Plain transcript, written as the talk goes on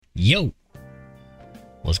Yo,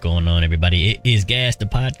 what's going on, everybody? It is Gas the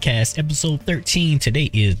Podcast, episode 13.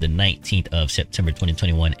 Today is the 19th of September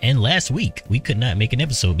 2021, and last week we could not make an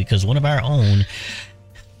episode because one of our own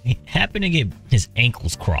happened to get his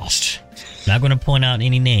ankles crossed. Not going to point out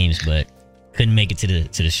any names, but couldn't make it to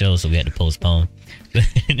the show, so we had to postpone.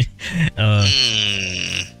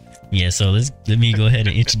 Yeah, so let me go ahead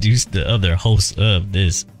and introduce the other hosts of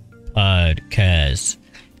this podcast.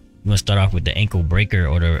 You want to start off with the ankle breaker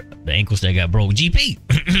or the ankles that got broke. GP,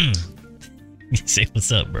 say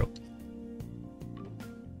what's up, bro.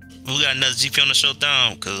 We got another GP on the show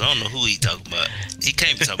down because I don't know who he talking about. He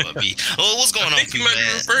can't be talking about me. Oh, what's going on, people? He might be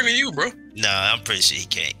referring to you, bro. Nah, I'm pretty sure he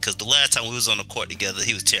can't because the last time we was on the court together,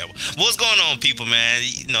 he was terrible. What's going on, people, man?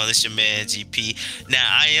 You know, this your man, GP. Now,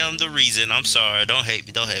 I am the reason. I'm sorry. Don't hate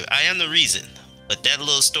me. I am the reason. But that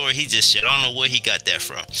little story he just shared, I don't know where he got that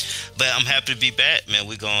from. But I'm happy to be back, man.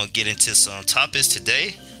 We're going to get into some topics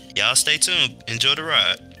today. Y'all stay tuned. Enjoy the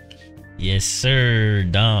ride. Yes, sir.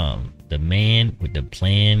 Dom, the man with the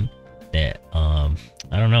plan that, I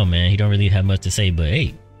don't know, man. He don't really have much to say, but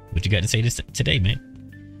hey, what you got to say today, man?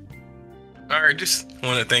 All right, just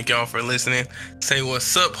want to thank y'all for listening. Say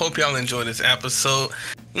what's up. Hope y'all enjoy this episode.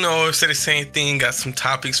 You know, I said the same thing. Got some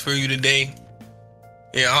topics for you today.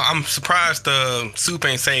 Yeah, I'm surprised Soup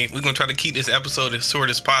ain't say we're going to try to keep this episode as short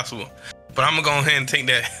as possible. But I'm going to go ahead and take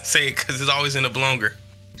that, say it, because it's always in the longer.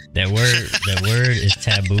 That word is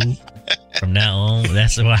taboo from now on.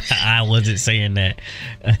 That's why I wasn't saying that.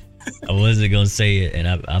 I wasn't going to say it, and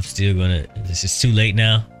I'm still going to. It's just too late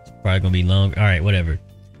now. It's probably going to be long. All right, whatever.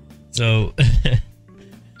 So,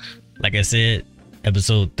 like I said,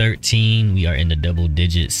 episode 13, we are in the double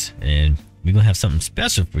digits, and we're gonna have something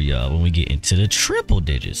special for y'all when we get into the triple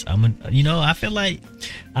digits. I feel like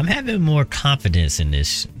I'm having more confidence in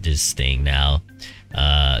this thing now.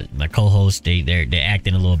 My co-host, they're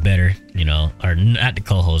acting a little better, or not the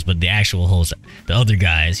co-host, but the actual host, the other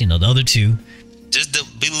guys, the other two. Just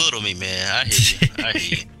belittle me, man. I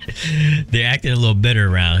hear you. They're acting a little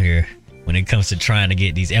better around here when it comes to trying to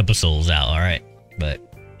get these episodes out. All right, but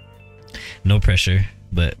no pressure.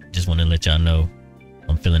 But just want to let y'all know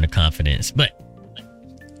I'm feeling the confidence. But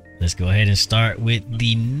let's go ahead and start with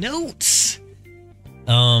the notes.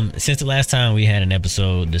 Since the last time we had an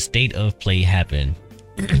episode, the state of play happened,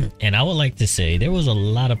 and I would like to say there was a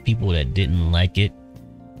lot of people that didn't like it,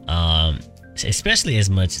 especially as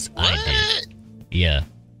much as I did. Yeah,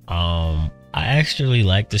 I actually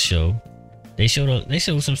liked the show. They showed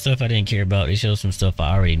some stuff I didn't care about. They showed some stuff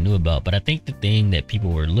I already knew about. But I think the thing that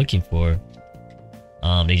people were looking for,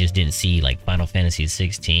 they just didn't see, like Final Fantasy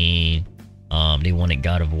 16. They wanted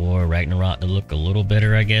God of War Ragnarok to look a little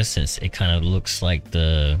better, I guess, since it kind of looks like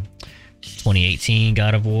the 2018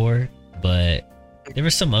 God of War. But there were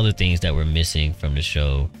some other things that were missing from the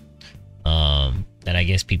show, that I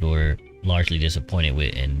guess people were largely disappointed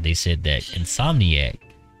with. And they said that Insomniac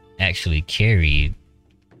actually carried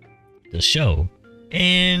the show.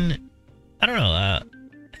 And I don't know,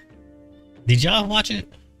 did y'all watch it?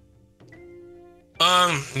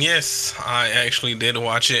 Yes, I actually did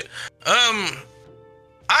watch it. I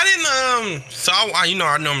didn't, so I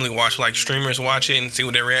normally watch like streamers watch it and see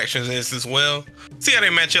what their reactions is as well. See how they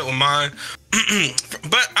match up with mine.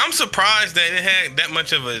 But I'm surprised that it had that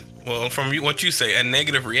much of from what you say, a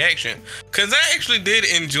negative reaction. Cause I actually did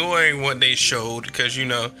enjoy what they showed, because,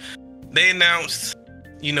 they announced,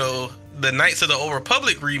 the Knights of the Old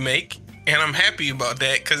Republic remake, and I'm happy about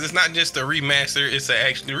that because it's not just a remaster, it's an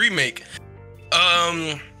actual remake.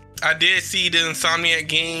 I did see the Insomniac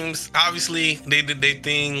games. Obviously, they did their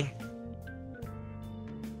thing.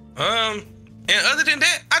 And other than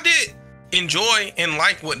that, I did enjoy and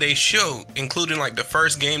like what they showed, including like the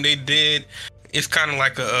first game they did. It's kind of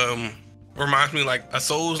like a reminds me like a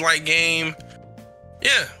Souls-like game.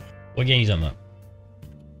 Yeah. What game you talking about?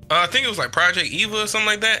 I think it was like Project Eva or something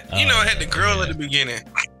like that. It had the girl at the beginning.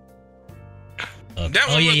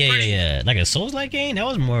 Yeah. Like a Souls-like game? That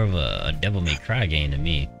was more of a Devil May Cry game to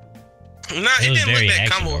me. Nah, it didn't look that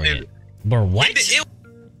combo. But what?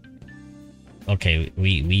 Okay,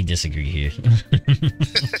 we disagree here.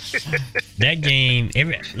 That game,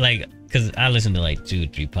 because I listened to like 2 or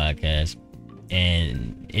 3 podcasts,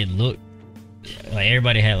 and it looked like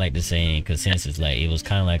everybody had like the same consensus. Like it was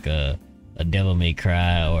kind of like a Devil May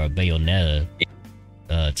Cry or a Bayonetta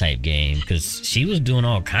type game, because she was doing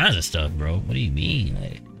all kinds of stuff, bro. What do you mean?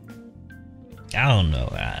 Like, I don't know.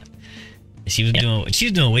 She was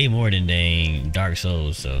doing way more than dang Dark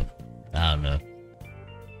Souls, so I don't know.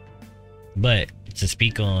 But to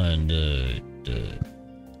speak on the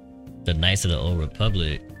Knights of the Old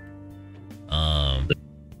Republic,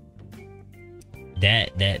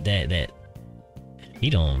 that he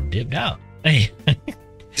done dipped out. Hey.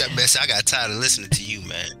 That mess, I got tired of listening to you,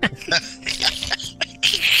 man.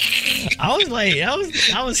 I was like,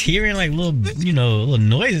 I was hearing like little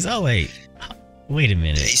noises. I was like, wait a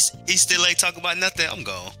minute. He still ain't talking about nothing. I'm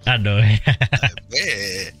gone. I know. Man.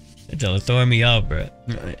 It's all throwing me off, bro.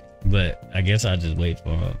 But I guess I'll just wait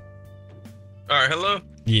for him. All right, hello.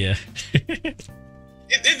 Yeah.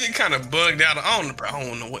 It kind of bugged out. I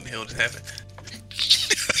don't know what the hell just happened.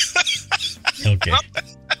 Okay.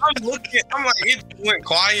 I'm looking. I'm like, it went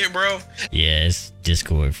quiet, bro. Yeah, it's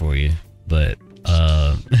Discord for you. But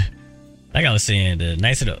like I was saying, the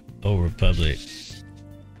Knights of the Old Republic,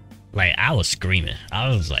 like I was screaming. I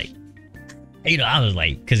was like,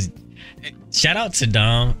 because shout out to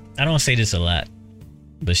Dom. I don't say this a lot,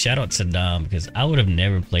 but shout out to Dom because I would have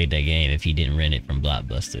never played that game if he didn't rent it from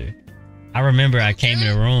Blockbuster. I remember I came in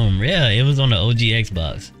the room. Yeah, it was on the OG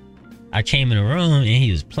Xbox. I came in the room and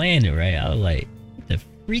he was playing it, right? I was like, what the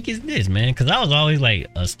freak is this, man? Because I was always like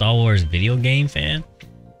a Star Wars video game fan.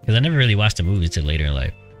 Because I never really watched the movies till later in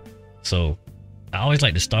life. So I always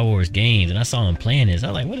liked the Star Wars games. And I saw him playing this. I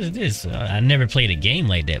was like, what is this? I never played a game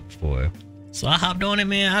like that before. So I hopped on it,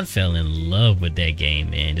 man. I fell in love with that game,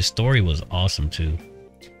 man. The story was awesome, too.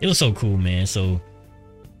 It was so cool, man. So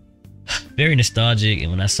very nostalgic, and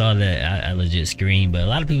when I saw that, I legit screamed. But a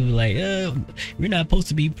lot of people were like, we're not supposed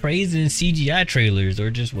to be praising CGI trailers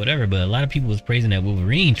or just whatever. But a lot of people was praising that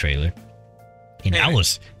Wolverine trailer, and that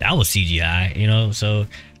was CGI, you know. So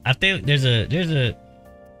I think I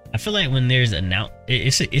feel like when there's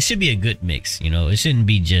it should be a good mix, you know. It shouldn't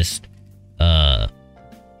be just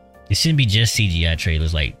CGI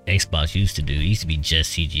trailers like Xbox used to do. It used to be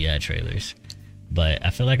just CGI trailers. But I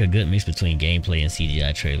feel like a good mix between gameplay and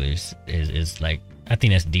CGI trailers is like, I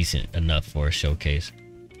think that's decent enough for a showcase.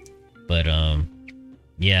 But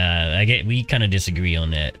yeah, we kind of disagree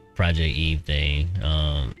on that Project Eve thing.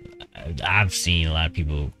 I've seen a lot of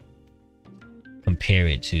people compare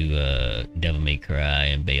it to Devil May Cry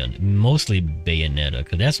and mostly Bayonetta,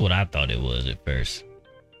 because that's what I thought it was at first.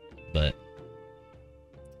 But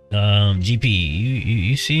GP,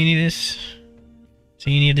 you see any of this?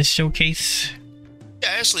 See any of this showcase?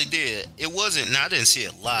 Yeah, I actually did. It wasn't. Now I didn't see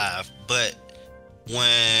it live, but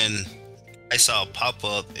when I saw it pop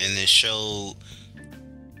up and it showed,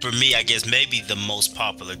 for me, I guess maybe the most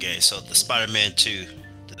popular game. So the Spider-Man 2,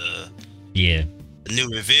 the new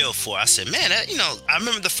reveal for. I said, man, I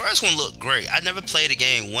remember the first one looked great. I never played a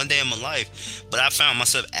game one day in my life, but I found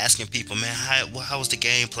myself asking people, man, how was the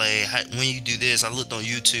gameplay? When you do this, I looked on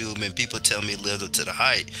YouTube and people tell me it lived up to the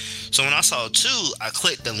hype. So when I saw 2, I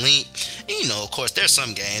clicked the link. And, of course, there's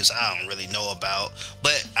some games I don't really know about,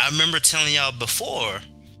 but I remember telling y'all before,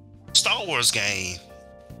 Star Wars game.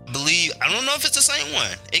 I don't know if it's the same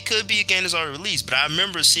one. It could be a game that's already released, but I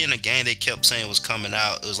remember seeing a game they kept saying was coming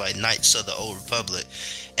out. It was like Knights of the Old Republic,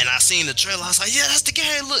 and I seen the trailer. I was like, yeah, that's the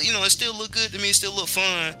game. Look, it still look good to me. It still look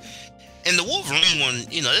fun. And the Wolverine one,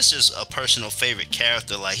 it's just a personal favorite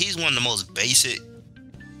character. Like, he's one of the most basic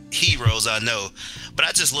heroes I know, but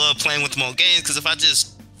I just love playing with him on games because if I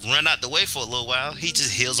just run out the way for a little while, he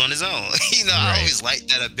just heals on his own. Right. I always like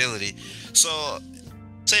that ability. So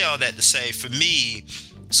say all that to say, for me,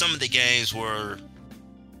 some of the games were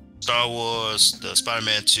Star Wars, the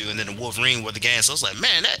Spider-Man 2, and then the Wolverine were the games. So I was like,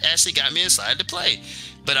 man, that actually got me excited to play.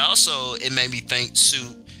 But also, it made me think,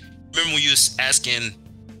 remember when you was asking,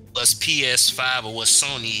 was PS5 or was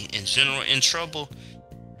Sony in general in trouble?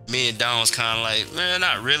 Me and Don was kind of like, man,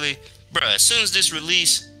 not really. Bruh, as soon as this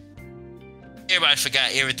released, everybody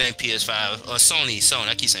forgot everything PS5 or Sony,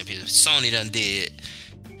 I keep saying PS5. Sony done did.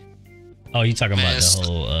 Oh, you talking about the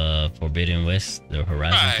whole Forbidden West, the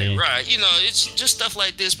Horizon thing? Right. It's just stuff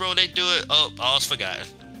like this, bro. They do it. Oh, all's forgotten.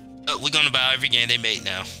 We're gonna buy every game they make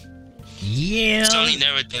now. Yeah. Sony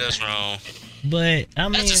never did us wrong. But I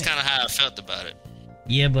mean, that's just kind of how I felt about it.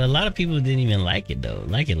 Yeah, but a lot of people didn't even like it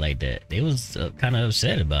like that. They was kind of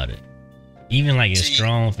upset about it. Even like as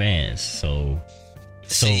strong fans. So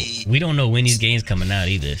we don't know when these games coming out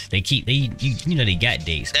either. They got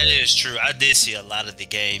dates. That is true. I did see a lot of the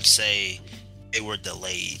games say they were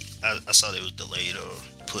delayed. I saw they was delayed or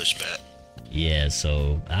pushed back. Yeah,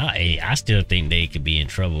 so I still think they could be in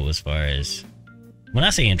trouble as far as, when I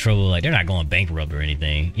say in trouble, like they're not going bankrupt or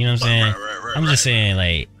anything. You know what I'm saying? Right, I'm just saying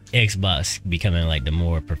like Xbox becoming like the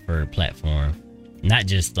more preferred platform, not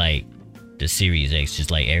just like the Series X,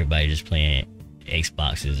 just like everybody just playing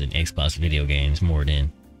Xboxes and Xbox video games more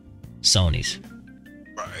than Sony's.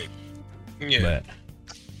 Right. Yeah. But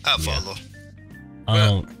I follow.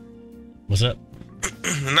 What's up?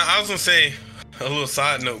 No, I was gonna say, a little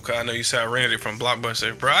side note, cause I know you said I rented it from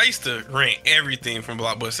Blockbuster, bro. I used to rent everything from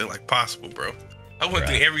Blockbuster like possible, bro. I went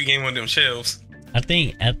through every game on them shelves. I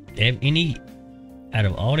think out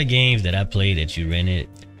of all the games that I played that you rented,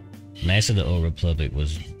 Knights of the Old Republic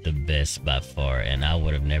was the best by far, and I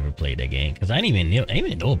would have never played that game because I didn't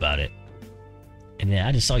even know about it. And then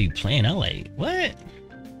I just saw you playing. I'm like, what?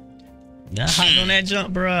 I hopped on that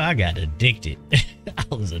jump, bro. I got addicted.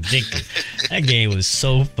 I was addicted. That game was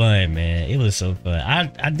so fun, man. It was so fun.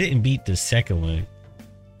 I didn't beat the second one.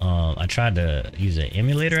 I tried to use an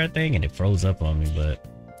emulator, I think, and it froze up on me. But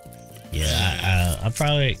yeah,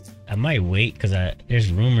 I might wait because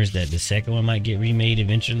there's rumors that the second one might get remade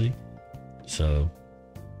eventually. So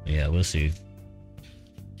yeah, we'll see.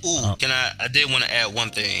 Ooh, I did want to add one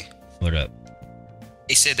thing. What up?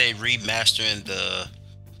 They said they remastering the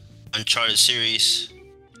Uncharted series.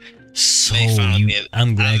 So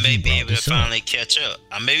I'm glad I may you be brought able to this up. finally catch up.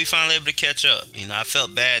 I may be finally able to catch up. You know, I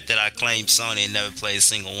felt bad that I claimed Sony and never played a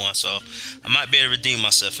single one, so I might be able to redeem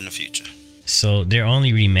myself in the future. So they're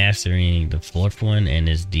only remastering the fourth one and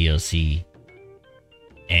its DLC.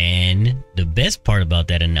 And the best part about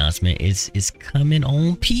that announcement is it's coming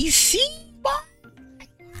on PC.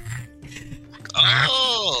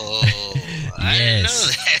 Oh, I didn't know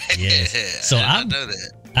that. Yes. So I didn't know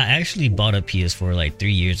that. I actually bought a PS4 like 3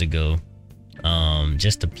 years ago,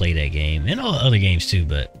 just to play that game and all other games too.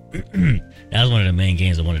 But that was one of the main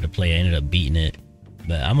games I wanted to play. I ended up beating it,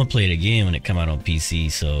 but I'm gonna play it again when it come out on PC.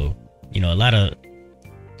 So you know,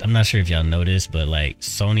 I'm not sure if y'all know this, but like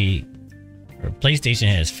Sony or PlayStation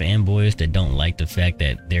has fanboys that don't like the fact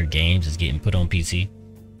that their games is getting put on PC.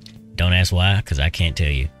 Don't ask why, because I can't tell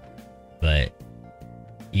you. But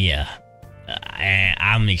yeah,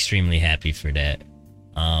 I'm extremely happy for that.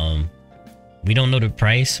 We don't know the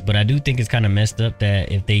price, but I do think it's kind of messed up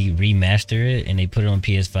that if they remaster it and they put it on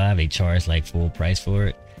PS5, they charge like full price for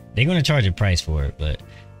it. They're gonna charge a price for it, but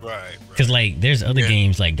right. Because like there's other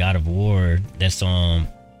games like God of War that's on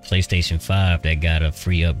PlayStation 5 that got a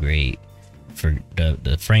free upgrade for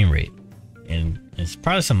the frame rate, and it's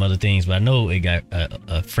probably some other things, but I know it got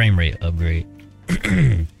a frame rate upgrade.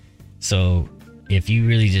 So if you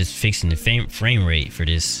really just fixing the frame rate for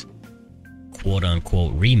this quote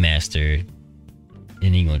unquote remaster,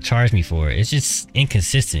 and you're gonna charge me for it, it's just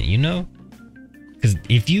inconsistent, you know? Because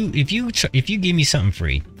if you give me something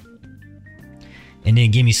free and then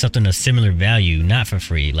give me something of similar value not for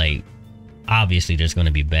free, like obviously there's gonna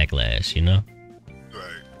be backlash, you know?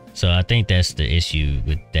 Right. So I think that's the issue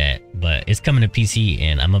with that. But it's coming to PC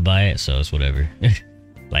and I'm gonna buy it, so it's whatever.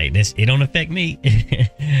 Like this, it don't affect me.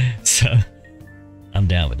 So I'm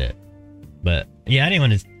down with that. But yeah, I didn't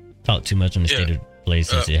want to talk too much on the state of play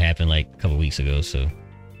since it happened like a couple weeks ago. So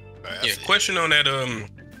yeah, question on that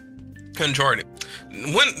Uncharted.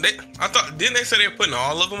 Didn't they say they're putting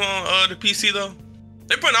all of them on the PC though?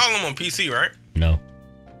 They're putting all of them on PC, right? no,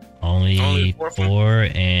 only the 4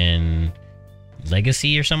 and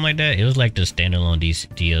Legacy or something like that. It was like the standalone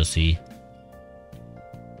DLC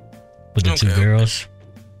with the two girls.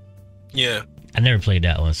 Yeah, I never played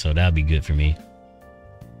that one, so that'll be good for me.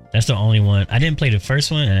 That's the only one. I didn't play the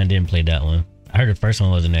first one and I didn't play that one. I heard the first one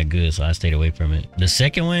wasn't that good, so I stayed away from it. The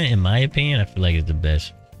second one, in my opinion, I feel like it's the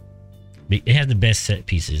best. It has the best set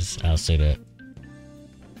pieces, I'll say that.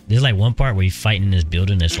 There's like one part where you're fighting in this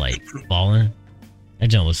building that's like falling. That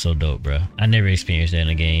jump was so dope, bro. I never experienced that in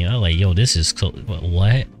a game. I was like, yo, this is cool.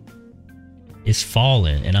 What? It's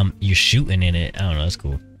falling and you're shooting in it. I don't know, that's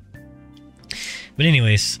cool. But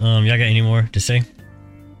anyways, y'all got any more to say?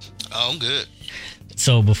 Oh, I'm good.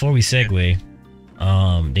 So before we segue,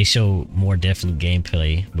 they showed more Deathloop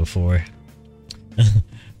gameplay before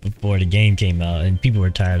the game came out, and people were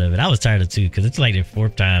tired of it. I was tired of it too, because it's like their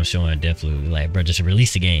 4th time showing Deathloop. Like, bro, just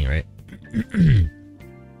release the game, right?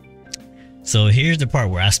 So here's the part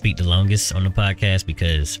where I speak the longest on the podcast,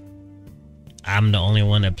 because I'm the only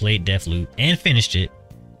one that played Deathloop and finished it,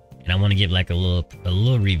 and I want to give like a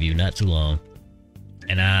little review, not too long.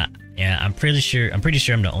 And I'm pretty sure I'm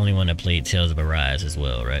the only one that played Tales of Arise as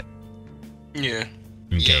well, right? Yeah.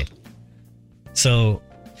 Okay. Yep. So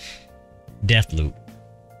Deathloop,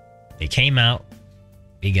 it came out,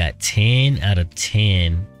 it got 10 out of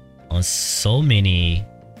 10 on so many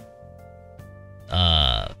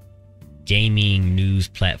gaming news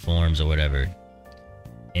platforms or whatever.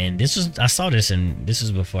 And I saw this, and this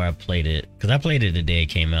was before I played it, because I played it the day it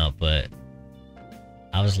came out, but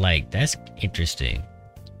I was like, that's interesting.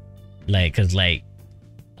 Like, because like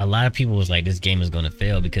a lot of people was like, this game is going to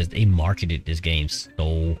fail, because they marketed this game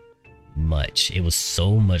so much. It was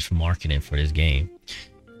so much marketing for this game.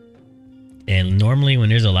 And normally when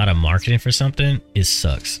there's a lot of marketing for something, it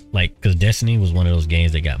sucks. Like, because Destiny was one of those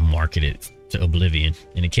games that got marketed to oblivion,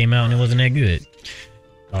 and it came out and it wasn't that good.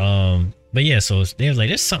 But yeah, so they was like,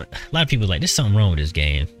 a lot of people like, there's something wrong with this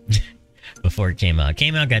game before it came out. It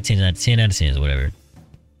came out, got 10 out of 10s or whatever.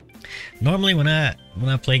 Normally when I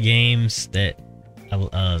play games that a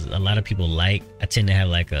lot of people like, I tend to have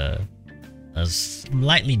like a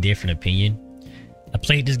slightly different opinion. I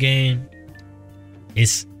played this game.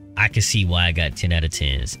 I can see why I got 10 out of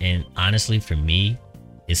 10s. And honestly, for me,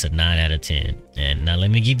 it's a 9 out of 10. And now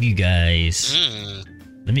let me give you guys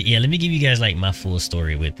let me give you guys like my full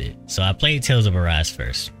story with it. So I played Tales of Arise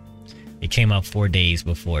first. It came out 4 days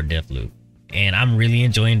before Deathloop. And I'm really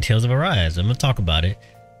enjoying Tales of Arise. I'm gonna talk about it.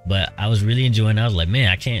 But I was really enjoying it. I was like,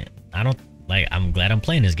 man, I'm glad I'm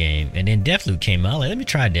playing this game. And then Deathloop came out. Like, let me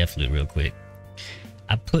try Deathloop real quick.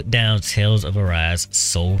 I put down Tales of Arise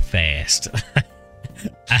so fast.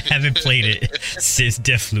 I haven't played it since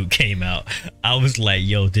Deathloop came out. I was like,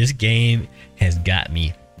 yo, this game has got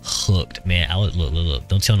me hooked, man. I was look,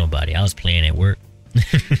 don't tell nobody. I was playing at work.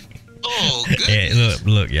 Oh, good. Hey,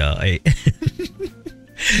 look, y'all. Hey.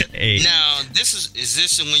 Hey. Now, is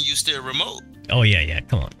this when you still remote? Oh yeah.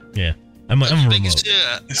 Come on. Yeah. I'm remote. Sure.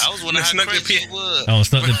 I was wondering how crazy it was. Oh,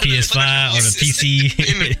 snuck the PS5 or the PC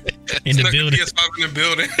in the building. PS5 in the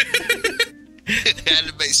building. I had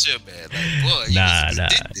to make sure, man. Like, boy, nah,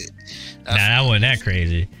 that wasn't that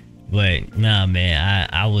crazy. But nah, man,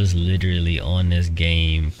 I was literally on this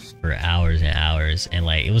game for hours and hours, and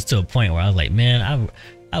like it was to a point where I was like, man,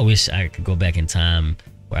 I wish I could go back in time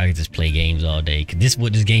where I could just play games all day. Cause this is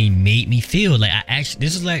what this game made me feel like.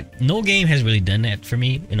 This is like, no game has really done that for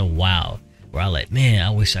me in a while. Where I like, man, I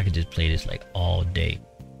wish I could just play this like all day.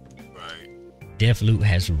 Right. Deathloop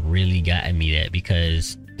has really gotten me that,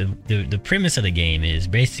 because the premise of the game is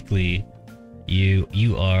basically you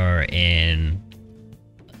are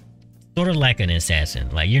sort of like an assassin.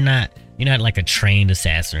 Like you're not like a trained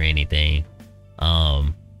assassin or anything.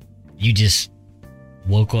 You just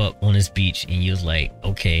woke up on this beach and you was like,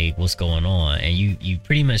 okay, what's going on? And you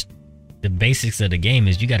pretty much, the basics of the game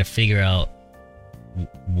is you got to figure out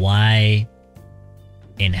why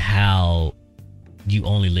and how you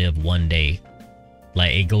only live one day.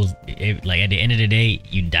 Like like at the end of the day,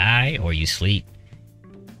 you die or you sleep,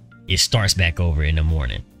 it starts back over in the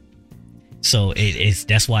morning. So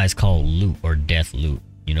that's why it's called loop or death loop.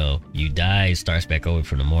 You know, you die, it starts back over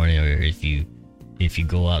from the morning. Or if you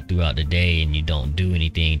go out throughout the day and you don't do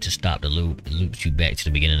anything to stop the loop, it loops you back to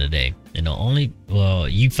the beginning of the day. And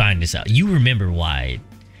you find this out, you remember why,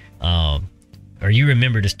 or you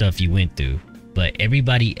remember the stuff you went through, but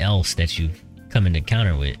everybody else that you come into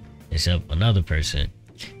encounter with, except another person,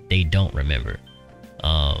 they don't remember.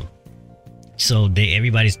 So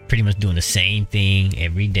everybody's pretty much doing the same thing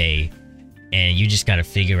every day, and you just got to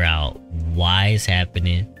figure out why it's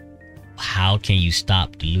happening. How can you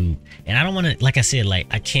stop the loop? And I don't want to, like I said, like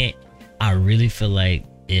I really feel like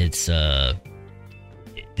it's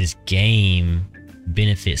this game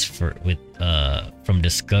benefits from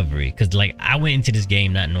discovery, because like I went into this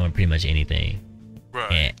game not knowing pretty much anything,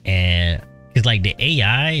 right? And because like the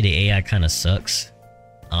AI kind of sucks,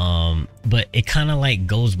 but it kind of like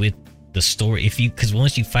goes with the story. Because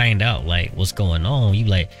once you find out like what's going on, you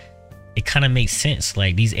like, it kind of makes sense.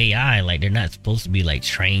 Like these AI, like they're not supposed to be like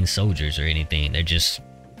trained soldiers or anything. They're just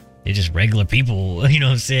regular people, you know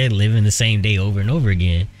what I'm saying, living the same day over and over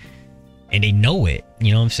again, and they know it,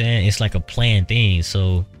 you know what I'm saying. It's like a planned thing.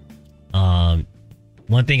 So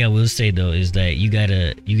one thing I will say though is that you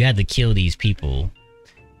gotta kill these people,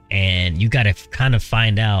 and you gotta kind of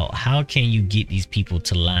find out how can you get these people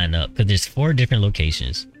to line up, because there's 4 different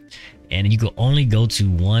locations and you can only go to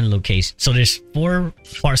one location. So there's 4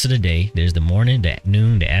 parts of the day. There's the morning, the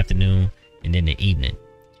noon, the afternoon, and then the evening.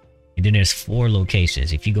 And then there's 4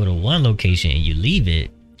 locations. If you go to one location and you leave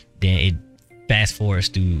it, then it fast forwards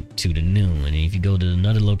to the noon. And if you go to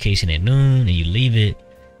another location at noon and you leave it,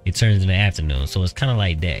 it turns into the afternoon. So it's kind of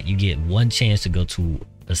like that. You get one chance to go to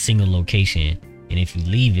a single location, and if you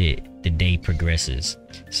leave it, the day progresses.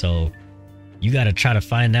 So you got to try to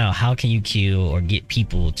find out how can you kill or get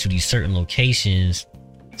people to these certain locations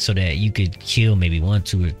so that you could kill maybe 1,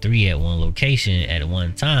 2, or 3 at one location at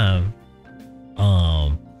one time,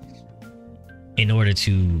 in order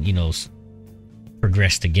to, you know,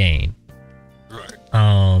 progress the game.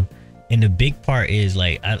 Right. And the big part is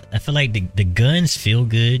like I feel like the guns feel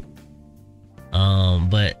good,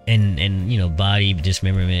 but and you know, body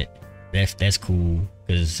dismemberment, that's cool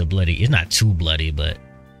because it's not too bloody, but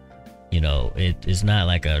you know, it's not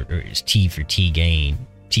like it's T for T game,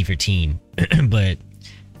 T for teen. But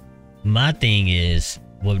my thing is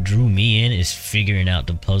what drew me in is figuring out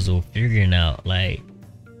the puzzle, figuring out like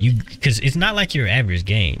because it's not like your average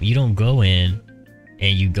game. You don't go in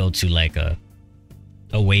and you go to like a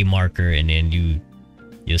way marker and then you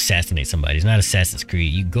assassinate somebody. It's not Assassin's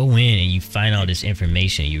Creed. You go in and you find all this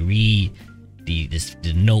information. You read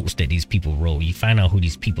the notes that these people wrote. You find out who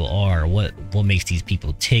these people are, what makes these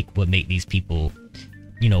people tick, what make these people,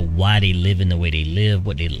 you know, why they live in the way they live,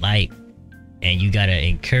 what they like. And you gotta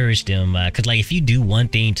encourage them, because like if you do one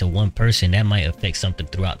thing to one person, that might affect something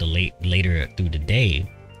throughout the later through the day.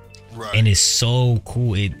 Right. And it's so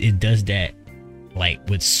cool. It does that like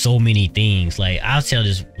with so many things. Like I'll tell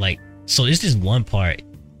this, like, so it's this one part,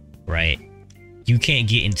 right? You can't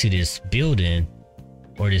get into this building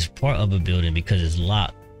or this part of a building because it's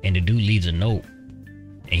locked, and the dude leaves a note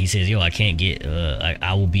and he says, yo, I can't get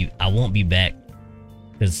I won't be back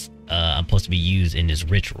because I'm supposed to be used in this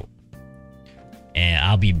ritual, and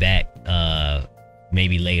I'll be back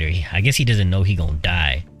maybe later. I guess he doesn't know he gonna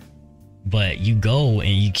die, but you go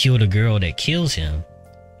and you kill the girl that kills him,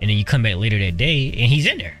 and then you come back later that day and he's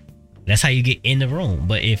in there. That's how you get in the room.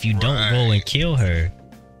 But if you don't go and kill her,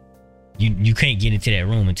 you can't get into that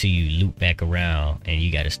room until you loop back around, and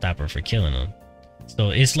you got to stop her for killing him.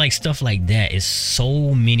 So it's like stuff like that. It's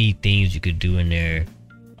so many things you could do in there.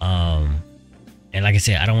 And like I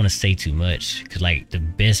said, I don't want to say too much because like the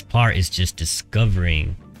best part is just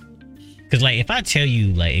discovering. Because like if I tell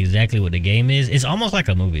you like exactly what the game is, it's almost like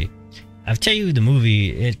a movie. I'll tell you the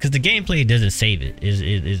movie because the gameplay doesn't save it.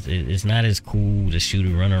 It's not as cool to shoot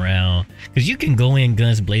or run around because you can go in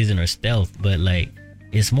guns blazing or stealth, but like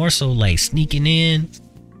it's more so like sneaking in.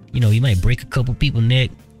 You know, you might break a couple people's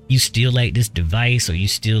neck. You steal like this device, or you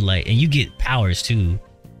steal like, and you get powers too.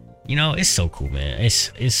 You know, it's so cool, man.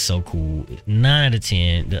 It's so cool. 9 out of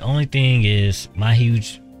 10. The only thing is my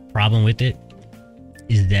huge problem with it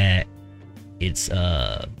is that it's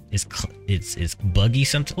buggy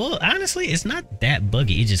sometimes. Well, honestly, it's not that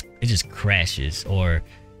buggy. It just crashes or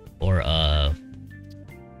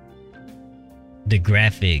the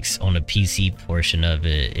graphics on the PC portion of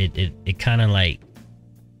it kind of like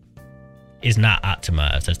is not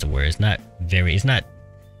optimized. That's the word. It's not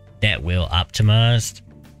that well optimized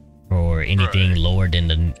for anything lower than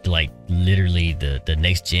the like literally the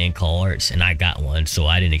next gen cards, and I got one, so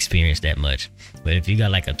I didn't experience that much. But if you got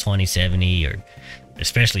like a 2070 or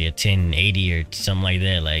especially a 1080 or something like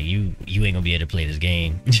that, like you ain't gonna be able to play this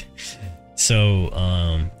game. So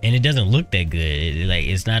and it doesn't look that good.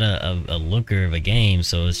 It's not a looker of a game,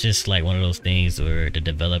 so it's just like one of those things where the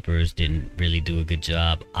developers didn't really do a good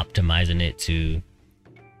job optimizing it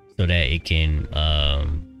so that it can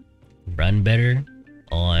run better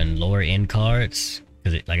on lower end cards,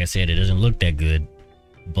 because like I said, it doesn't look that good.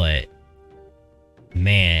 But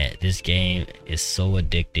man, this game is so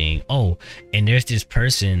addicting. Oh, and there's this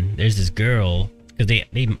girl, because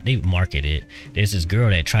they market it. There's this girl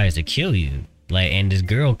that tries to kill you, like, and this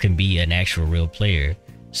girl can be an actual real player,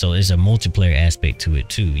 so there's a multiplayer aspect to it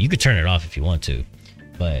too. You could turn it off if you want to,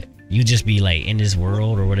 but you just be like in this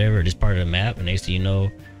world or whatever, this part of the map, and next thing you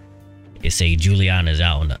know, it say Juliana's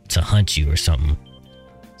out to hunt you or something.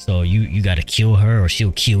 So you got to kill her or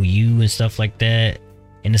she'll kill you and stuff like that.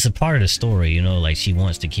 And it's a part of the story, you know, like she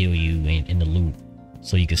wants to kill you in the loop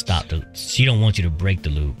so you can stop she don't want you to break the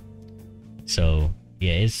loop. So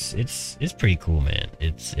yeah, it's pretty cool, man.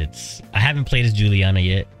 I haven't played as Juliana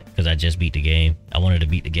yet because I just beat the game. I wanted to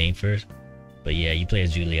beat the game first. But yeah, you play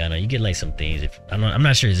as Juliana, you get like some things. I'm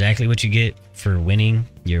not sure exactly what you get for winning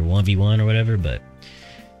your 1v1 or whatever, but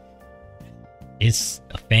it's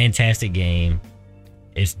a fantastic game.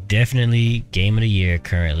 It's definitely game of the year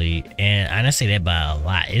currently, and I don't say that by a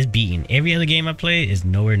lot. It's beating every other game I played. Is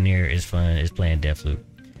nowhere near as fun as playing Deathloop.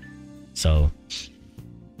 So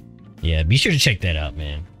yeah, be sure to check that out,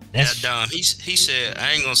 man. Yeah, Dom, he said,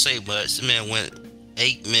 I ain't gonna say much. The man went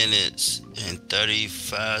 8 minutes and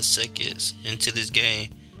 35 seconds into this game.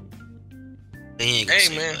 He ain't gonna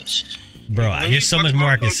say much. Bro, there's so much more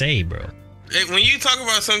I can say, bro. When you talk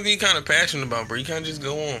about something you're kind of passionate about, bro, you can't just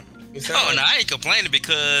go on. No, I ain't complaining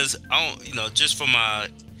because I don't, just for my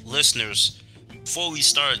listeners, before we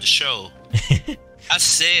started the show, I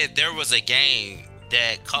said there was a game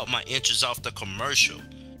that caught my interest off the commercial.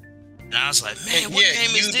 And I was like, man, what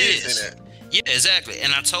game is this? Yeah, exactly.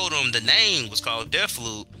 And I told him the name was called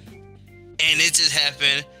Deathloop. And it just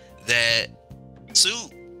happened that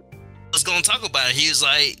Soup was going to talk about it. He was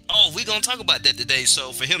like, oh, we're going to talk about that today.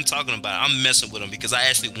 So for him talking about it, I'm messing with him because I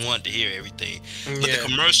actually wanted to hear everything. But the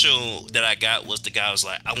commercial that I got was the guy was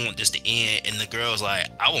like, I want this to end. And the girl was like,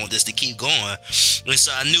 I want this to keep going. And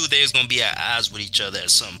so I knew they was going to be at odds with each other at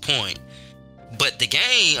some point. But the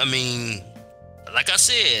game, I mean, like I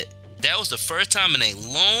said, that was the first time in a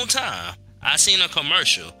long time I seen a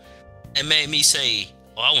commercial and made me say,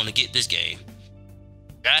 "Oh, I want to get this game."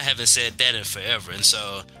 I haven't said that in forever, and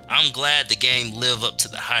so I'm glad the game lived up to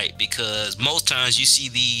the hype, because most times you see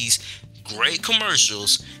these great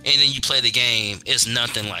commercials and then you play the game, it's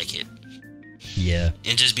nothing like it. Yeah.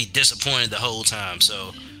 And just be disappointed the whole time.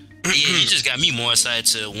 So yeah, you just got me more excited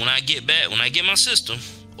to when I get my system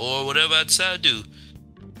or whatever I decide to do,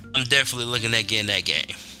 I'm definitely looking at getting that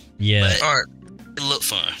game. Yeah. But All right. it looked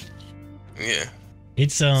fun. Yeah.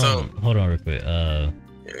 It's hold on real quick. Yeah.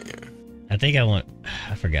 I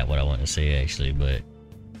forgot what I want to say actually, but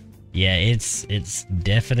yeah, it's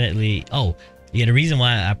definitely. Oh, yeah, the reason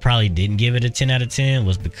why I probably didn't give it a 10 out of 10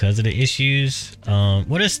 was because of the issues. Well,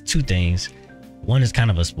 there's two things. One is kind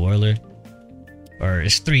of a spoiler, or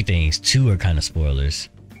it's three things. Two are kind of spoilers.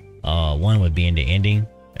 One would be in the ending,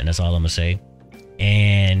 and that's all I'm gonna say.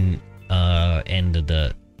 And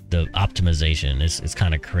the optimization is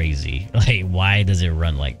kind of crazy. Like, why does it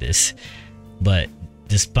run like this? But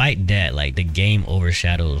despite that, like, the game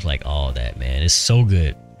overshadows like all that, man. It's so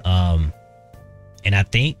good. And I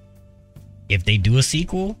think if they do a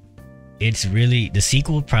sequel, it's really, the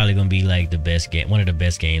sequel probably gonna be like the best game, one of the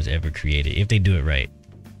best games ever created, if they do it right,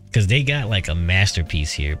 because they got like a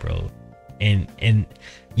masterpiece here, bro. And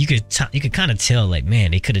you could kind of tell, like,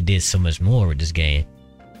 man, they could have did so much more with this game,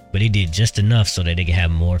 but they did just enough so that they could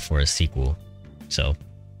have more for a sequel. So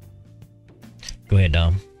go ahead,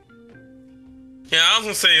 Dom. Yeah, I was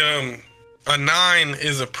gonna say a 9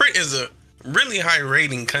 is a really high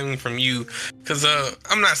rating coming from you, because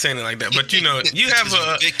I'm not saying it like that, but you know, you have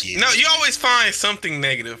you always find something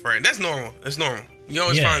negative, right? That's normal. It's normal. You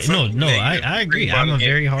always find something negative. I agree. I'm a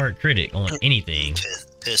very hard critic on anything.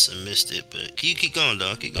 Pessimistic, but you keep going,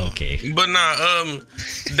 dog. Keep going. Okay. But nah,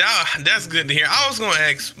 that's good to hear. I was gonna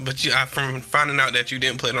ask, but from finding out that you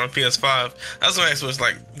didn't play it on PS5, I was gonna ask, was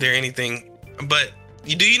like, there anything? But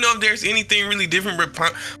do you know if there's anything really different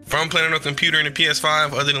from playing on a computer and a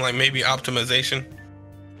PS5 other than like maybe optimization?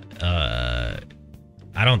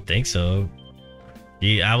 I don't think so.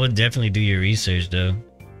 Yeah, I would definitely do your research though.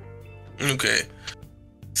 Okay.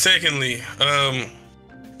 Secondly,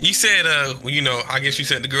 you said you know, I guess you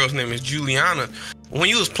said the girl's name is Juliana. When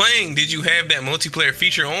you was playing, did you have that multiplayer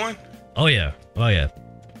feature on? Oh yeah.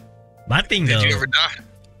 My thing though. Did you ever die?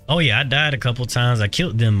 Oh yeah, I died a couple times. I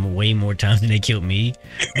killed them way more times than they killed me.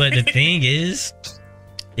 But the thing is,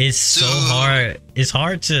 it's so hard. It's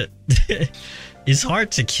hard to it's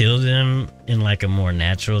hard to kill them in like a more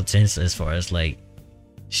natural sense as far as like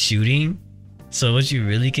shooting. So what you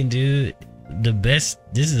really can do, this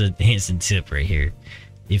is a Henson tip right here.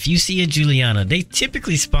 If you see a Juliana, they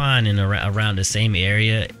typically spawn in around the same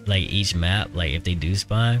area, like each map, like if they do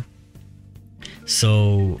spawn.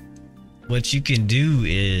 So what you can do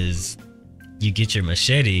is you get your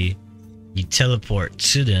machete, you teleport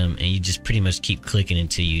to them, and you just pretty much keep clicking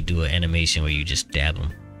until you do an animation where you just stab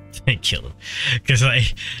them and kill them. Because like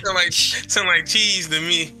sound like cheese to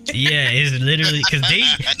me. Yeah, it's literally because they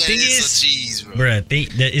thing is cheese, bro. Bruh,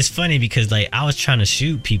 it's funny because like I was trying to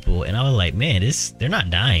shoot people and I was like, man, they're not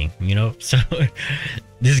dying, you know. So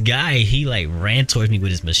this guy, he like ran towards me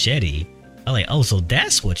with his machete. I was like, oh, so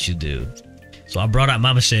that's what you do. So I brought out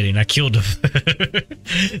my machete and I killed him.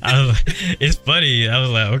 It's funny. I was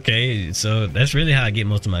like, okay, so that's really how I get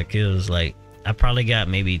most of my kills. Like, I probably got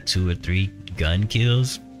maybe 2 or 3 gun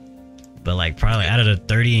kills, but like probably out of the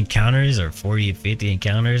 30 encounters or 40 or 50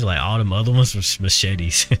 encounters, like all them other ones were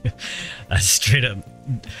machetes. I straight up,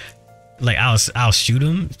 like I'll shoot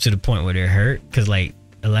them to the point where they're hurt, because like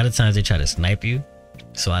a lot of times they try to snipe you.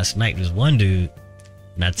 So I sniped this one dude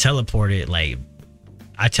and I teleported like.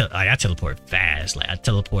 I teleported fast. Like I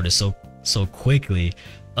teleported so quickly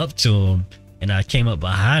up to him, and I came up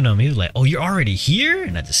behind him. He was like, "Oh, you're already here?"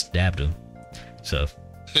 And I just stabbed him. So,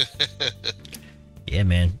 yeah,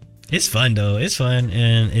 man, it's fun though. It's fun,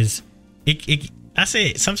 and I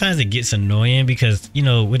say sometimes it gets annoying because, you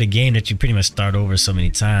know, with a game that you pretty much start over so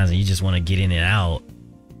many times and you just want to get in and out.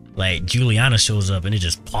 Like Juliana shows up and it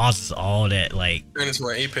just pauses all that, like, And it's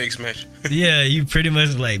my Apex match. yeah, you pretty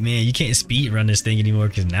much like, man, you can't speed run this thing anymore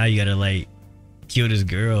because now you gotta like kill this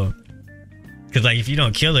girl. Because like if you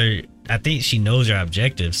don't kill her, I think she knows your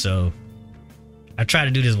objective. So I tried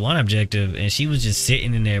to do this one objective and she was just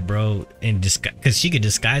sitting in there, bro, and because she could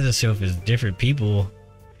disguise herself as different people.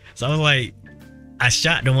 So I was like, I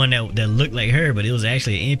shot the one that looked like her, but it was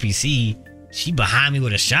actually an NPC. She behind me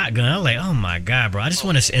with a shotgun. I was like, oh my god, bro, I just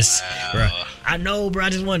want to, bro. I know, bro. I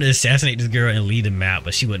just wanted to assassinate this girl and leave the map,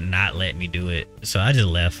 but she would not let me do it. So I just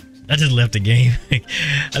left. I just left the game.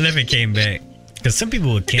 I left and came back because some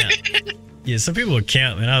people would camp. Yeah, some people would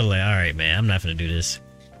camp, and I was like, all right, man, I'm not gonna do this.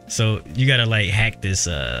 So you gotta like hack this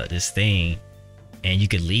this thing, and you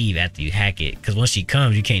could leave after you hack it. Because once she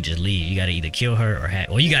comes, you can't just leave. You gotta either kill her or hack.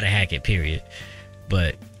 Well, you gotta hack it, period.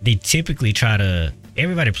 But they typically try to.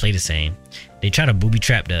 Everybody play the same. They try to booby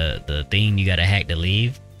trap the thing you gotta hack to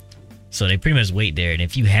leave. So they pretty much wait there, and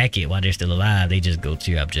if you hack it while they're still alive, they just go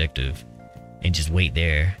to your objective and just wait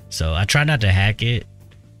there. So I try not to hack it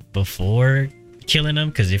before killing them,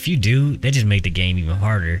 because if you do, they just make the game even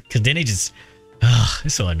harder. Because then they just,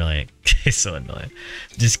 it's so annoying. It's so annoying.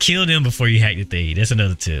 Just kill them before you hack the thing. That's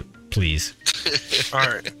another tip, please. All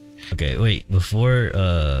right. Okay, wait. Before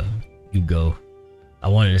you go, I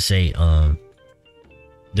wanted to say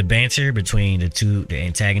the banter between the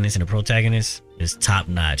antagonist and the protagonist is top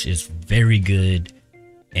notch. It's very good,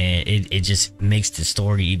 and it just makes the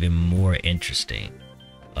story even more interesting.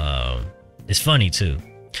 It's funny too,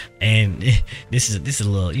 and this is a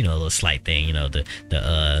little, a little slight thing.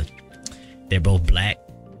 They're both black,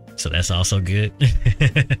 so that's also good.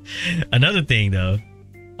 Another thing though,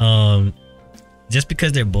 just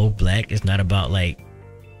because they're both black, it's not about like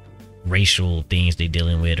racial things they're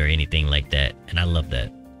dealing with or anything like that, and I love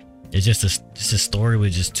that. It's just a story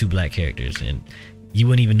with just two black characters, and you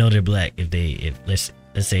wouldn't even know they're black if let's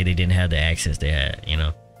say they didn't have the accents they had,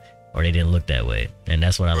 or they didn't look that way. And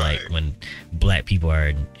that's what I like when black people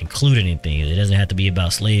are included in things. It doesn't have to be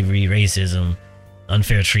about slavery, racism,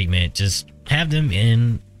 unfair treatment. Just have them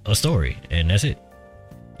in a story, and that's it.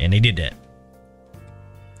 And they did that.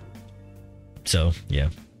 So yeah.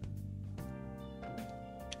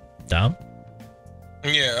 Dom?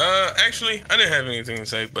 Yeah, actually, I didn't have anything to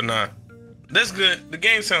say, but nah, that's good. The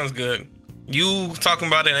game sounds good. You talking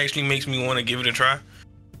about it actually makes me want to give it a try.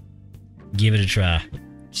 Give it a try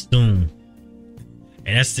soon.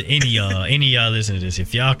 And that's to any of y'all listening to this.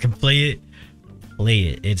 If y'all can play it, play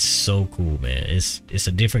it. It's so cool, man. It's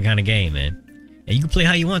a different kind of game, man. And you can play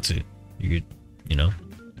how you want to. You could,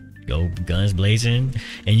 go guns blazing,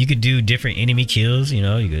 and you could do different enemy kills. You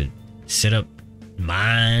could set up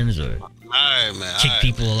mines or kick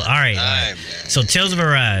people. All right. So Tales of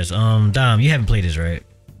Arise. Dom, you haven't played this, right?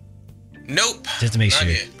 Nope. Just to make sure.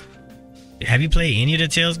 Yet. Have you played any of the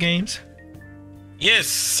Tales games?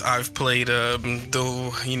 Yes, I've played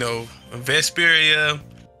Vesperia,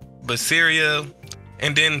 Berseria,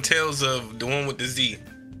 and then Tales of the one with the Z.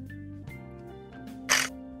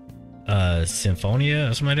 Symphonia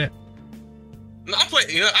or something like that. No, I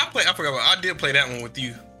forgot I did play that one with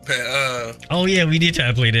you. But, oh yeah, we did try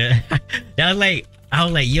to play that. I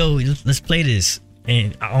was like, yo, let's play this,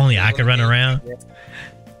 and I could run around.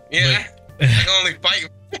 Yeah, I can only fight.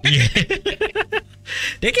 Yeah,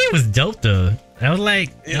 that game was dope though. I was like,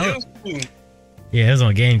 it was cool. Yeah, it was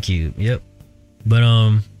on GameCube. Yep. But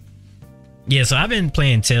yeah. So I've been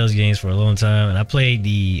playing Tales games for a long time, and I played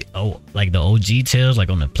the OG Tales like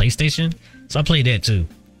on the PlayStation. So I played that too.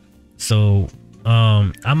 So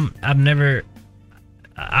I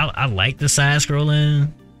like the side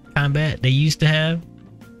scrolling combat they used to have,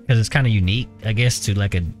 because it's kind of unique, I guess, to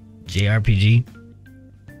like a JRPG.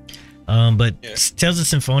 But yeah. Tales of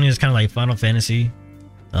Symphonia is kind of like Final Fantasy.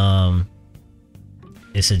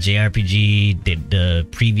 It's a JRPG. The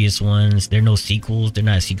previous ones, they're no sequels. They're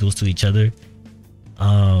not sequels to each other.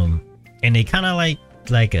 And they kind of like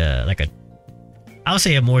a I would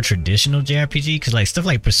say a more traditional JRPG, because like stuff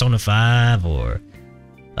like Persona 5 or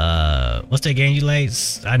what's that game you like?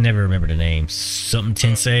 I never remember the name.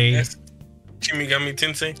 Something Tensei. Shimigami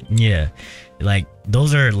Tensei. Yeah, like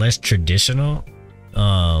those are less traditional.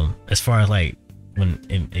 As far as like when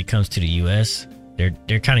it comes to the US,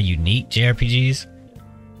 they're kind of unique JRPGs.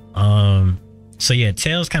 So yeah,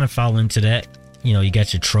 Tales kind of fall into that. You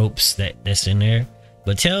got your tropes that's in there,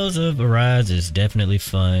 but Tales of Arise is definitely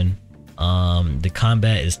fun. The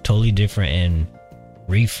combat is totally different and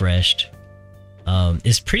refreshed.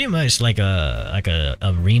 It's pretty much like a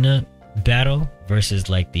arena battle versus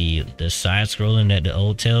like the side scrolling that the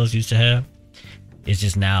old Tales used to have. It's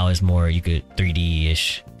just now it's more, you could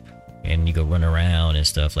 3D-ish, and you could run around and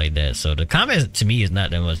stuff like that. So the combat to me is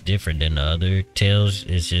not that much different than the other Tales.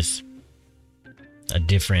 It's just a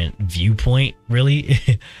different viewpoint, really.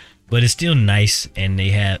 But it's still nice, and they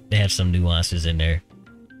have some nuances in there.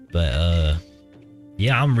 But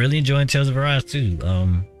yeah, I'm really enjoying Tales of Arise too.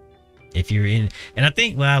 If you're in, and I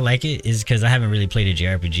think why I like it is because I haven't really played a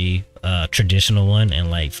JRPG, traditional one,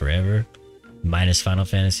 in like forever, minus Final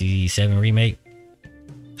Fantasy VII Remake.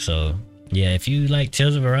 So yeah, if you like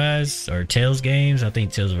Tales of Arise or Tales games, I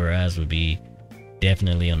think Tales of Arise would be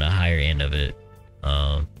definitely on the higher end of it.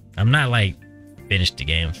 I'm not like finished the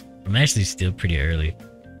game. I'm actually still pretty early,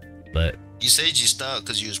 but You said you stopped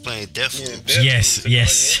because you was playing Deathloop. Yes.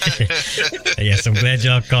 Yes, I'm glad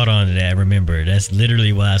y'all caught on to that. Remember, that's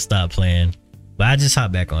literally why I stopped playing. But I just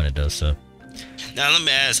hopped back on it though. So Now let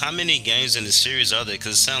me ask, how many games in the series are there?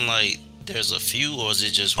 Because it sounds like there's a few, or is it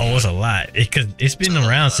just one? it's a lot because it's been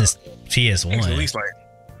around since PS1. At least like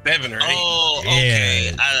 7 or 8. Oh,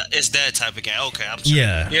 okay. Yeah. It's that type of game. Okay, I'm sorry.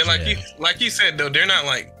 Yeah, like you said though, they're not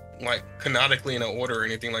like canonically in an order or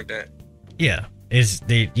anything like that. Yeah,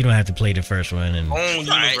 you don't have to play the first one and Own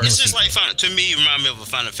Right. universe. It's just like to me, it remind me of a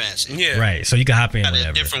Final Fantasy. Yeah. right, so you can hop in Got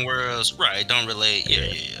whenever. different worlds. Right. Don't relate.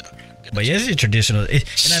 Yeah. But yeah, it's a traditional, and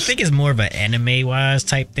I think it's more of an anime wise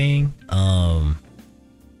type thing,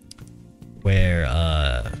 where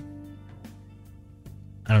I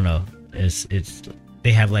don't know, it's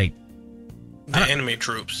they have like The anime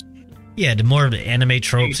troops. the more of the anime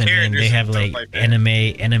tropes, and then they have like, like that.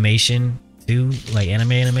 animation too, like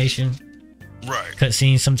anime animation Right.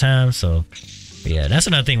 cutscenes sometimes. So yeah, that's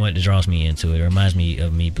another thing what draws me into it. It reminds me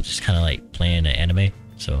of me just kind of like playing the anime,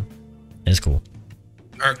 so it's cool.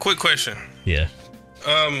 All right, quick question. Yeah.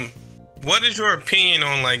 What is your opinion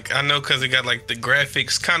on, like, I know because it got like the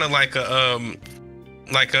graphics kind of like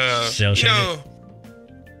a Cell shaded?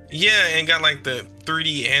 yeah, and got like the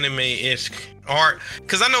 3D anime-ish art.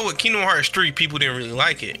 Because I know with Kingdom Hearts 3 people didn't really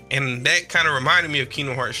like it, and that kind of reminded me of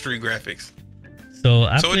Kingdom Hearts 3 graphics. So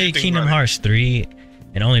I So what'd you played think Kingdom about it? Hearts 3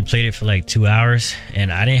 and only played it for like 2 hours,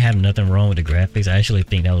 and I didn't have nothing wrong with the graphics. I actually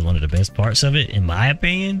think that was one of the best parts of it, in my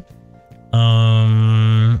opinion.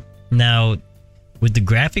 Now with the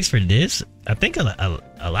graphics for this, I think a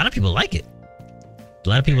lot of people like it. A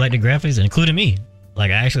lot of people like the graphics, including me.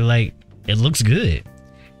 Like, I actually like it. Looks good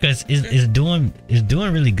because it's doing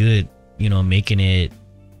really good. You know, making it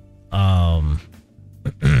I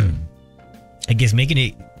guess making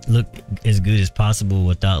it look as good as possible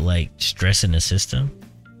without like stressing the system.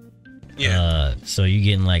 Yeah. So you're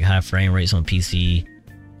getting like high frame rates on PC,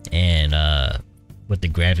 and with the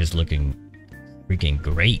graphics looking freaking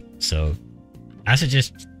great. So I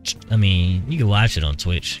suggest, I mean, you can watch it on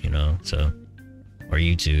Twitch, you know, so, or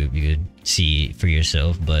YouTube, you could see it for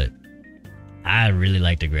yourself, but I really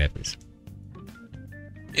like the graphics.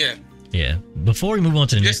 Yeah. Yeah. Before we move on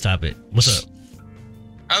to the next topic, what's up?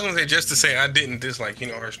 I was gonna say, just to say, I didn't dislike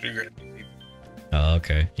Kingdom Hearts 3 graphics. Oh,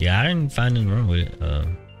 okay. Yeah, I didn't find anything wrong with it.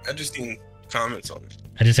 I just seen comments on it.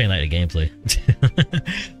 I just ain't like the gameplay.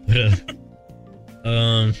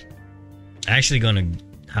 But, actually gonna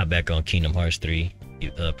hop back on Kingdom Hearts 3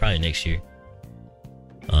 probably next year.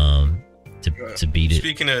 To beat it.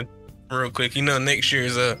 Speaking of, real quick, you know, next year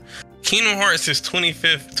is Kingdom Hearts'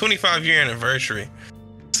 25 year anniversary.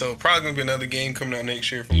 So probably gonna be another game coming out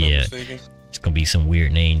next year, if I'm not mistaken. It's gonna be some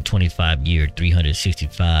weird name, 25 year,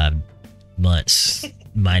 365 months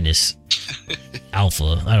minus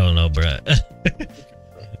alpha. I don't know, bruh.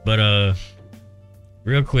 But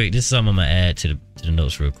real quick, this is something I'm gonna add to the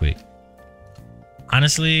notes real quick.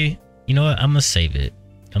 Honestly, you know what? I'm gonna save it.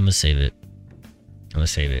 Let me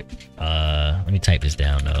type this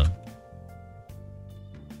down though.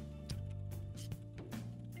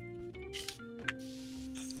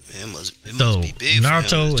 It must be big for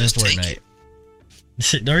Naruto him. and Just take Fortnite.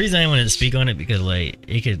 it. The reason I wanted to speak on it because like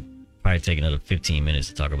it could probably take another 15 minutes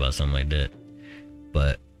to talk about something like that.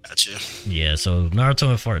 But Gotcha. yeah, so Naruto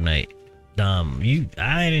and Fortnite.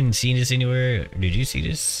 I didn't see this anywhere. Did you see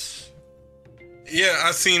this? Yeah,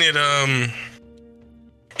 I seen it.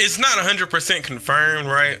 It's not 100% confirmed,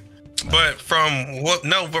 right? But from what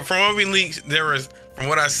we leaked, from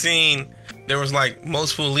what I seen, there was like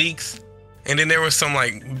multiple leaks, and then there was some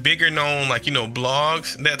like bigger known, like, you know,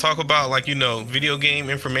 blogs that talk about, like, you know, video game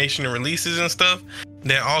information and releases and stuff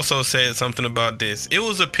that also said something about this. It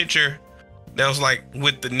was a picture that was like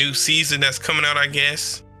with the new season that's coming out, I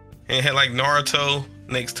guess, and it had like Naruto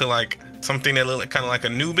next to like something that looked like, kind of like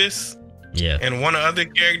Anubis. Yeah. And one other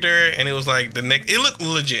character, and it was like the next. It looked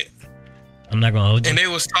legit, I'm not gonna hold you. and they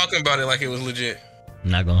was talking about it like it was legit.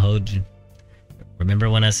 I'm not gonna hold you. Remember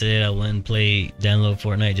when I said I wouldn't download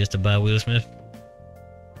Fortnite just to buy Will Smith?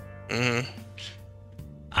 Mm-hmm.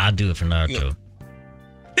 I'll do it for Naruto.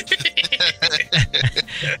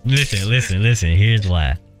 Listen. Here's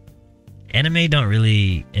why. Anime don't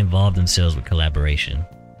really involve themselves with collaboration.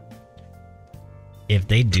 If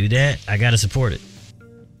they do that, I gotta support it.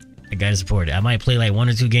 I might play like 1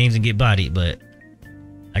 or 2 games and get bodied, but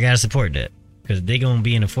I gotta support that because they gonna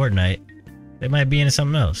be in a Fortnite. They might be into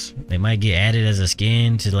something else. They might get added as a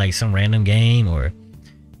skin to like some random game, or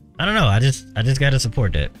I don't know. I just gotta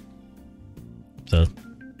support that. So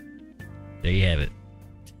there you have it.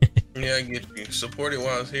 Yeah, I get you. Support it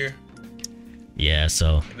while it's here. Yeah.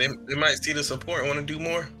 So They might see the support and want to do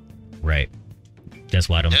more. right. That's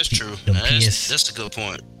why That's true. Them That's a good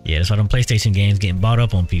point. Yeah, that's why them PlayStation games getting bought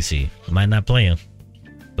up on PC. I might not play them,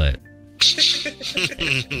 but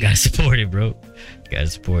gotta support it, bro. Gotta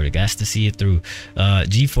support it. Gots to see it through.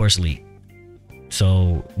 GeForce leak.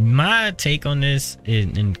 So my take on this is,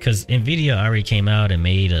 and because Nvidia already came out and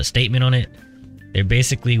made a statement on it, they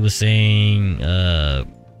basically was saying a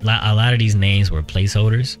lot of these names were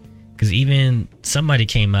placeholders. Because even somebody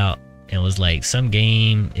came out and was like, some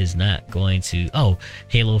game is not going to,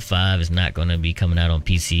 Halo 5 is not going to be coming out on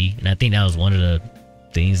PC. And I think that was one of the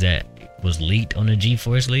things that was leaked on the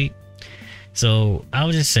GeForce leak. So I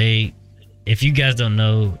would just say, if you guys don't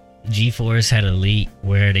know, GeForce had a leak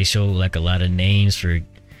where they showed like a lot of names for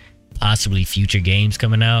possibly future games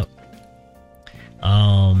coming out.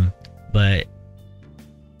 But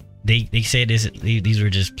they said these were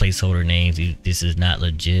just placeholder names. This is not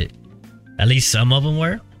legit. At least some of them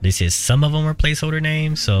were. They said some of them were placeholder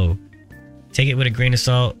names. So take it with a grain of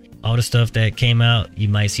salt. All the stuff that came out, you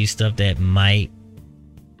might see stuff that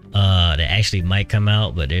actually might come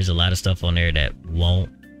out, but there's a lot of stuff on there that won't.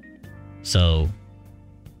 So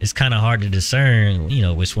it's kind of hard to discern,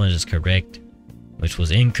 which one is correct, which was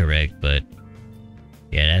incorrect. But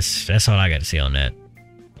yeah, that's all I got to say on that.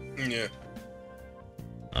 Yeah.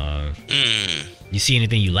 You see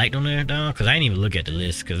anything you liked on there, Don? Because I didn't even look at the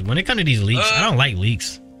list. Because when it comes to these leaks, I don't like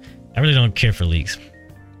leaks. I really don't care for leaks.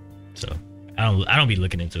 So I don't be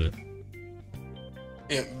looking into it.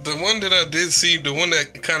 Yeah, the one that I did see, the one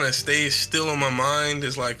that kind of stays still on my mind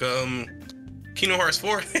is like Kingdom Hearts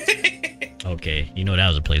 4. Okay, that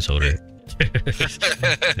was a placeholder.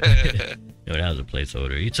 That was a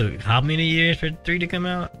placeholder. You took how many years for 3 to come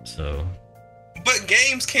out? So, but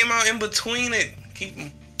games came out in between it.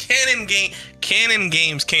 Canon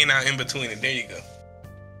games came out in between it. There you go.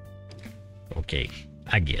 Okay,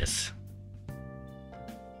 I guess.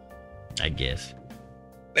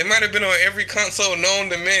 They might have been on every console known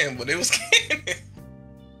to man, but it was canon.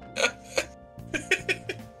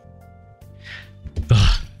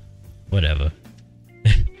 Whatever.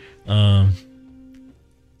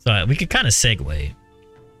 So we could kind of segue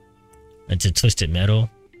into Twisted Metal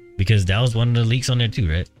because that was one of the leaks on there too,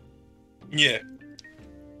 right? Yeah.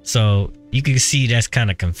 So you can see that's kind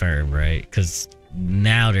of confirmed, right? Because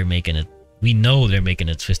now we know they're making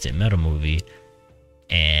a Twisted Metal movie,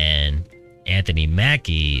 and Anthony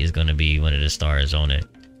Mackie is going to be one of the stars on it.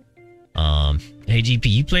 Hey GP,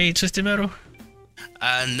 you played Twisted Metal?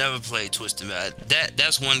 I never played Twisted Metal.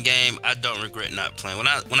 That's one game I don't regret not playing. When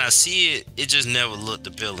I see it, it just never looked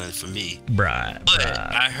appealing for me.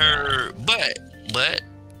 I heard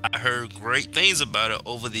great things about it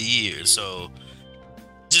over the years. So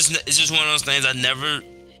it's just one of those things. I never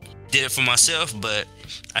did it for myself, but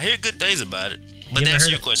I hear good things about it. But that's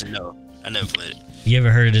your question. No, I never played it. You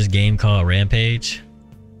ever heard of this game called Rampage?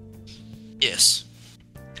 Yes.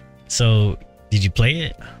 So did you play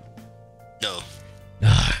it? No.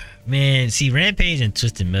 Man, see, Rampage and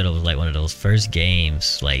Twisted Metal was like one of those first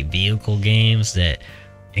games, like vehicle games that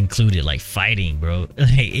included like fighting, bro.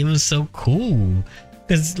 Like, it was so cool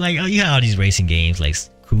because like you have all these racing games like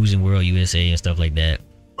Cruising World USA and stuff like that.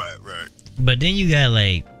 Right. But then you got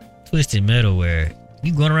like Twisted Metal where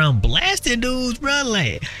you going around blasting dudes, bro.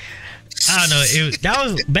 Like, I don't know. That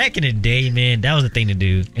was back in the day, man. That was the thing to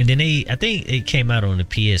do. And then I think it came out on the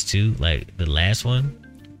PS2, like the last one.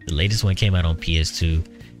 The latest one came out on PS2,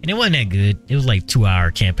 and it wasn't that good. It was like 2-hour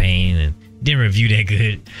campaign and didn't review that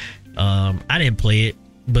good. I didn't play it,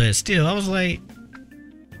 but still, I was like,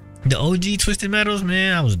 the OG Twisted Metals,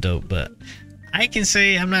 man, I was dope. But I can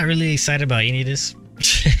say I'm not really excited about any of this.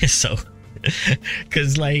 So,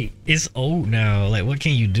 cause like it's old now. Like, what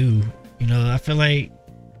can you do? I feel like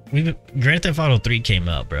Grand Theft Auto 3 came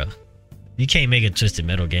out, bro. You can't make a Twisted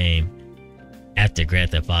Metal game after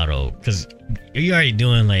Grand Theft Auto, because you're already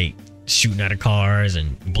doing like shooting out of cars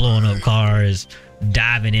and blowing up cars,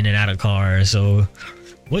 diving in and out of cars. So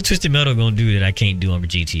what Twisted Metal gonna do that I can't do on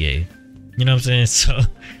GTA? You know what I'm saying? So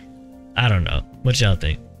I don't know. What y'all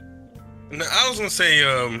think? No, I was gonna say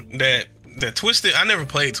that Twisted. I never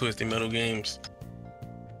played Twisted Metal games,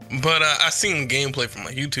 but I seen gameplay from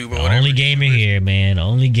like YouTube or whatever. Only gamer here, man.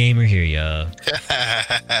 Only gamer here, y'all.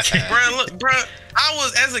 Bro,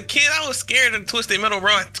 as a kid, I was scared of Twisted Metal,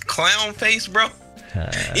 bro. Clown face, bro.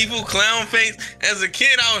 Evil clown face. As a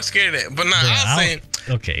kid, I was scared of that. But I was saying,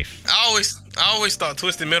 okay. I always thought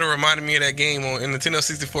Twisted Metal reminded me of that game in Nintendo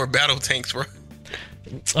 64, Battle Tanks, bro.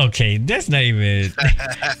 Okay, that's not even.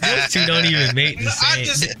 Those two don't even make the same.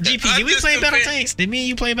 GP, did we play Battle Tanks? Did me and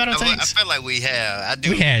you play Battle Tanks? I feel like we have. I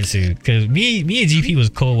do. We had to, cause me and GP was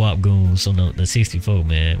co-op goons on the 64,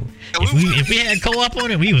 man. If we had co-op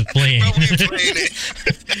on it, we was playing. Bro, we played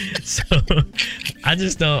it. So I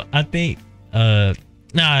just don't. I think not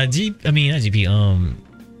GP.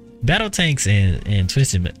 Battle Tanks and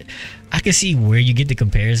Twisted. I can see where you get the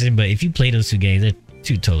comparison, but if you play those two games, they're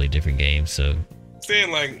two totally different games. So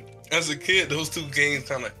saying like as a kid, those two games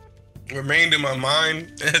kind of remained in my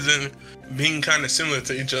mind as in being kind of similar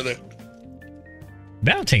to each other.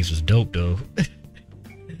 Battle Tanks was dope though.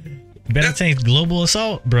 Battle Tanks Global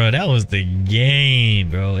Assault, bro, that was the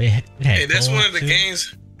game, bro. That's one of the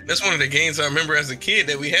games. That's one of the games I remember as a kid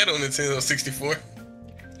that we had on Nintendo 64.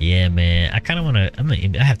 Yeah, man. I kind of want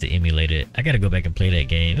to. I have to emulate it. I got to go back and play that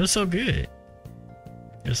game. It was so good.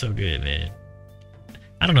 It was so good, man.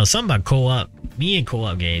 I don't know. Something about co-op. Me and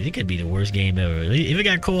co-op games. It could be the worst game ever. If it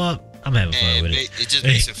got co-op, I'm having fun with it. It just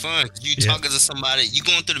makes it fun. You talking to somebody, you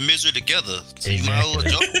going through the misery together. So you might as well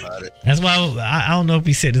joke about it. That's why I don't know if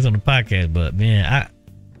we said this on the podcast, but man,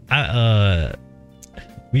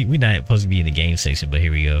 we not supposed to be in the game section, but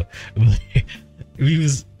here we go.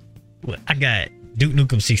 I got Duke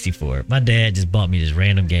Nukem 64. My dad just bought me this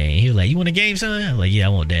random game. He was like, "You want a game, son?" I was like, "Yeah, I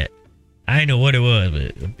want that." I didn't know what it was,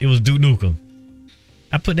 but it was Duke Nukem.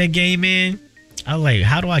 I put that game in. I was like,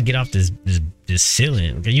 "How do I get off this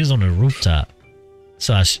ceiling?" Because he was on the rooftop.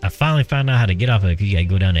 So I finally found out how to get off of it. Because you gotta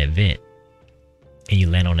go down that vent, and you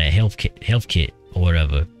land on that health kit or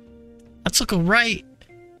whatever. I took a right.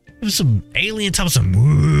 It was some alien top,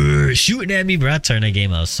 some shooting at me, bro. I turned that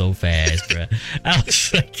game out so fast, bro. I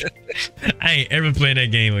was like, I ain't ever playing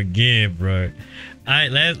that game again, bro.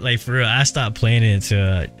 For real, I stopped playing it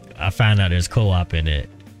until I found out there's co-op in it,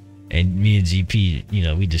 and me and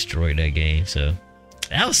GP, we destroyed that game. So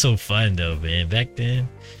that was so fun, though, man. Back then,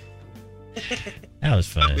 that was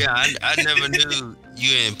fun. Yeah, I never knew you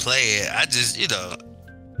didn't play it. I just, Of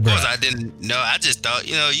course, I didn't know. I just thought,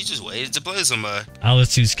 you just waited to play somebody. I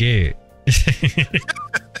was too scared.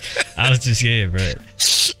 I was too scared, bro.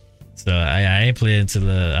 So I ain't played until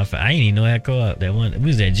I ain't even know I had co-op. That one, we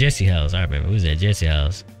was at Jesse house. I remember we was at Jesse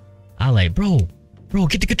house. I was like, bro,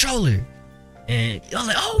 get the controller. And I was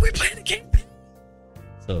like, oh, we're playing the game.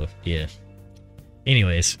 So yeah.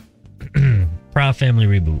 Anyways, Proud Family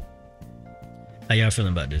reboot. How y'all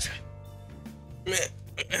feeling about this? Man,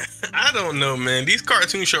 I don't know, man. These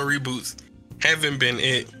cartoon show reboots haven't been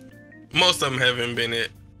it. Most of them haven't been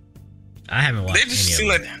it. I haven't watched. They just seem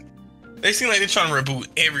like they're trying to reboot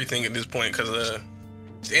everything at this point because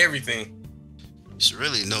it's everything. It's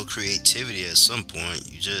really no creativity at some point.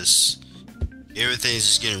 Everything's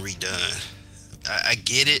just getting redone. I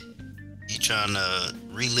get it. You trying to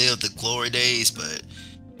relive the glory days, but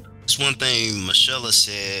it's one thing Michelle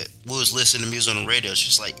said. We was listening to music on the radio.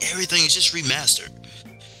 She's like, everything is just remastered.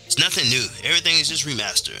 It's nothing new. Everything is just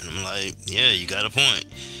remastered. And I'm like, yeah, you got a point.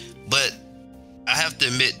 But I have to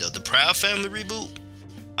admit, though, the Proud Family reboot,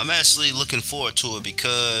 I'm actually looking forward to it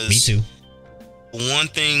because... Me too. One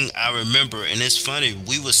thing I remember, and it's funny,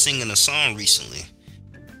 we were singing a song recently.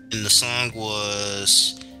 And the song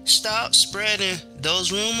was, "Stop spreading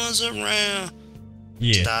those rumors around."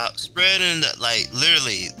 Yeah. Stop spreading that. Like,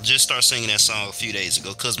 literally, just start singing that song a few days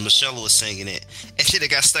ago because Michelle was singing it. And then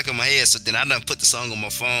it got stuck in my head. So then I done put the song on my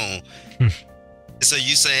phone. So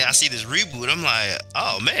you say, I see this reboot. I'm like,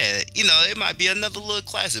 oh, man, it might be another little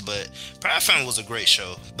classic. But Proud Family was a great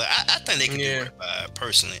show. But I think they can do right by it,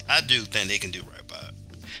 personally. I do think they can do right by it.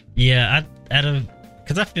 Yeah,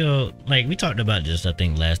 because I feel like we talked about this, I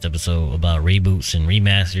think, last episode about reboots and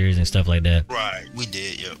remasters and stuff like that. Right, we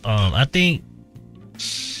did, yep. I think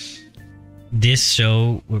this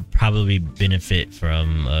show would probably benefit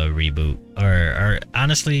from a reboot or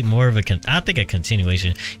honestly more of a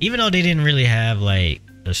continuation, even though they didn't really have like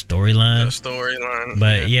a storyline.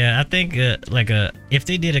 But yeah, I think if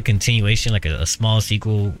they did a continuation, like a small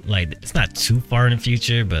sequel, like it's not too far in the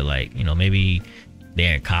future, but like maybe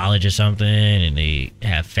they're in college or something and they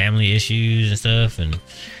have family issues and stuff, and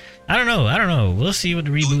I don't know. We'll see what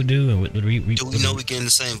the reboot do. And what the do we know we're getting the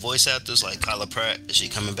same voice actors like Kyla Pratt? Is she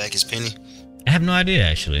coming back as Penny? I have no idea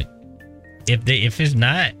actually. If they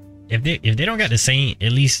don't got the same,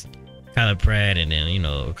 at least Kyla Pratt and then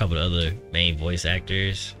a couple of other main voice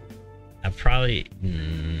actors, I probably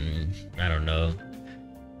I don't know.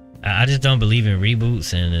 I just don't believe in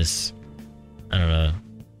reboots, and it's I don't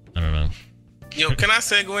know. Yo, can I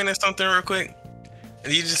segue into something real quick?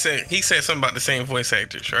 He said something about the same voice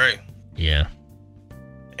actors, right? Yeah.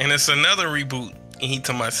 And it's another reboot and he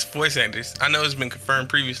talking about voice actors. I know it's been confirmed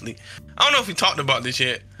previously. I don't know if we talked about this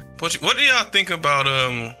yet. But what do y'all think about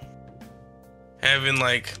having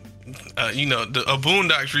like a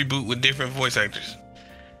Boondocks reboot with different voice actors?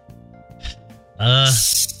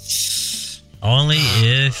 Only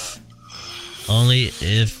if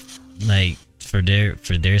like for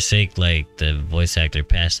their sake, like the voice actor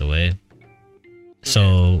passed away.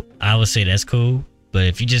 So I would say that's cool. But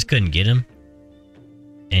if you just couldn't get him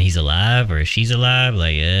and he's alive or she's alive,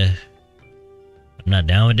 like I'm not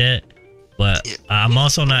down with that. But I'm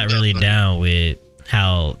also not really down with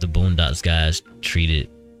how the Boondocks guys treated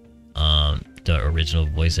the original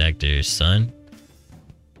voice actor's son.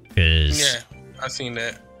 Cause I seen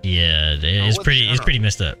that. Yeah, it's pretty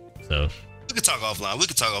messed up. So we could talk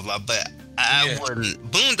offline. But I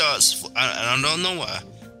wouldn't. Boondocks. I don't know why.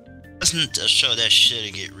 That's a show that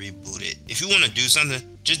shouldn't get rebooted. If you want to do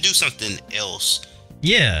something, just do something else.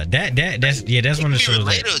 Yeah, that's one of the shows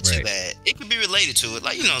that it could be related to it.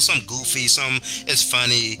 Like, some goofy, some it's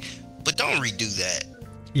funny, but don't redo that.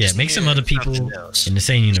 Yeah, just make some other people in the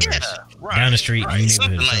same universe. Yeah, down the street,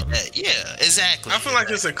 something like that. Yeah, exactly. I feel like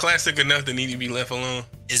it's a classic enough that need to be left alone.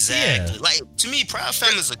 Exactly. Yeah. Like, to me, Proud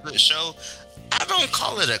Family is a good show. I don't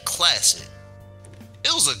call it a classic.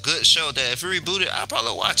 It was a good show that if we reboot it, I'll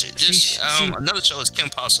probably watch it. Just another show is Kim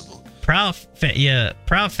Possible. Proud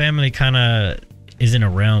Family kind of isn't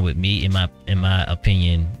around with me in my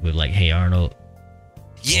opinion with like Hey Arnold.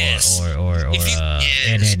 Yes. Or Ed,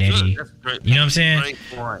 Edd n Eddy. You know what I'm saying?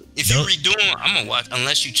 If you redo them, I'm gonna watch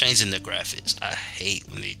unless you changing the graphics. I hate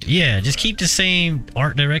when they do. Yeah, just keep the same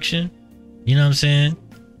art direction. You know what I'm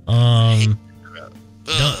saying?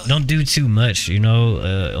 Don't do too much,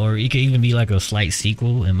 or it could even be like a slight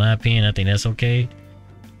sequel. In my opinion, I think that's okay.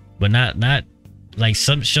 But not like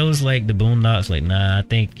some shows like the Boondocks. Like, nah, I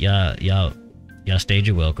think y'all stayed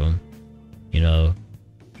your welcome.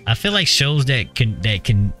 I feel like shows that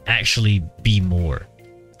can actually be more,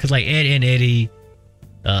 cause like Ed, Edd n Eddy,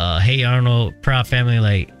 Hey Arnold, Proud Family.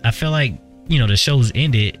 Like, I feel like the shows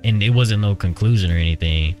ended and it wasn't no conclusion or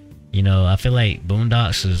anything. I feel like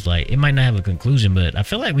Boondocks is like, it might not have a conclusion, but I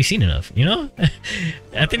feel like we've seen enough.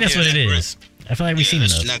 I think that's what it is. I feel like we've seen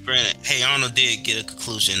enough. Now, granted, Hey Arnold did get a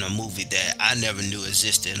conclusion in a movie that I never knew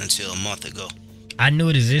existed until a month ago. I knew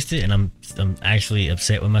it existed, and I'm actually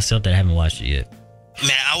upset with myself that I haven't watched it yet.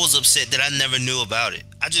 Man, I was upset that I never knew about it.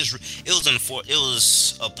 It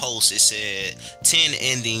was a post. It said 10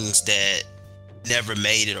 endings that never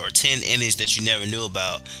made it, or 10 endings that you never knew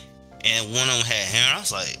about, and one of them had Hey Arnold. I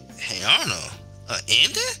was like, Hey Arnold,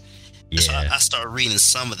 ending? Yeah. So I started reading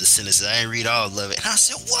some of the sentences. I didn't read all of it, and I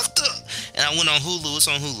said, what the? And I went on Hulu. It's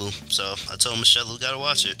on Hulu. So I told Michelle we gotta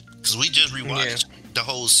watch it because we just rewatched the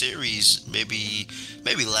whole series maybe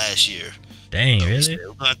last year. Dang, really?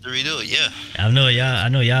 We're gonna have to redo it. Yeah. I know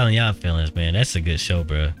y'all and y'all feelings, man. That's a good show,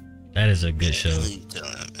 bro. That is a good show.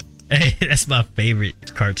 Hey, that's my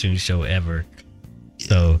favorite cartoon show ever. Yeah.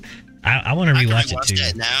 So I want to rewatch it too.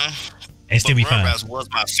 That now. And still be fine. Rugrats was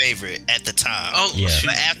my favorite at the time. Oh, yeah.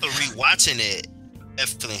 But after rewatching it,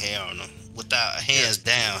 definitely Hey Arnold. Without hands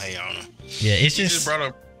down, Hey Arnold. Yeah, it's just brought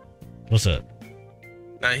up. What's up?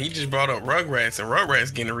 Nah, he just brought up Rugrats, and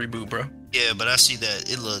Rugrats getting a reboot, bro. Yeah, but I see that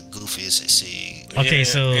it looked goofy as I see. Okay, yeah,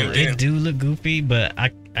 so it do look goofy, but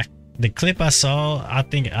I the clip I saw, I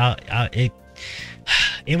think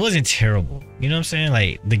it wasn't terrible. You know what I'm saying?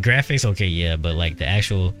 Like the graphics, okay, yeah, but like the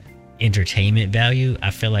actual entertainment value, I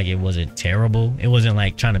feel like it wasn't terrible. It wasn't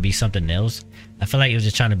like trying to be something else. I feel like it was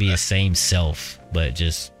just trying to be the same self, but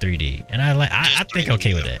just 3D. And I think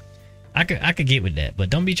okay with that. I could get with that, but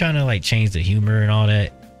don't be trying to like change the humor and all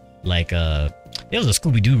that. Like it was a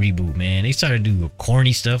Scooby-Doo reboot, man. They started to do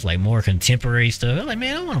corny stuff, like more contemporary stuff. I was like,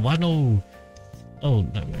 man, I don't want to watch no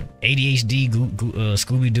ADHD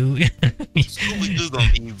Scooby-Doo. Scooby-Doo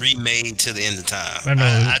gonna be remade to the end of time. I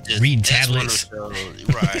know, reading tablets.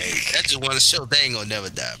 Right. That's just one of the shows. They ain't gonna never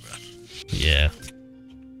die, bro. Yeah,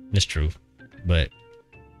 that's true. But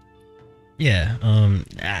yeah,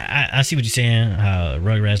 I see what you're saying, how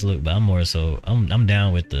Rugrats look, but I'm more so I'm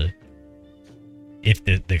down with the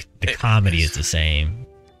comedy is the same.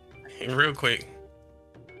 Real quick,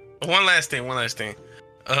 one last thing.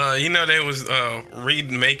 They was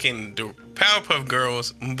remaking the Powerpuff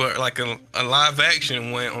Girls, but like a live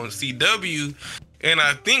action went on CW, and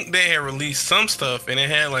I think they had released some stuff, and it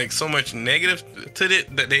had like so much negative to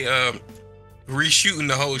it that they reshooting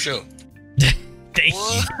the whole show. Thank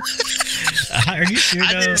you. Are you sure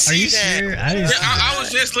though? Are you sure? I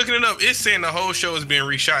was just looking it up. It's saying the whole show is being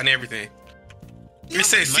reshot and everything. It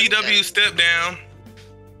says CW stepped down.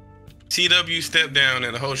 CW stepped down,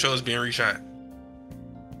 and the whole show is being reshot.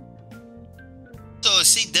 So is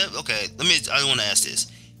CW okay? I want to ask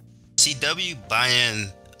this: CW buying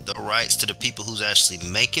the rights to the people who's actually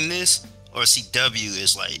making this, or CW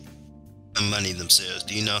is like money themselves?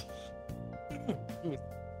 Do you know?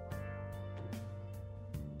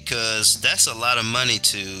 Because that's a lot of money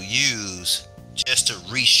to use just to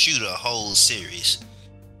reshoot a whole series.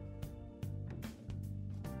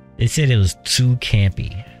 They said it was too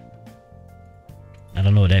campy. I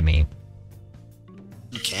don't know what that means.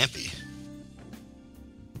 Campy.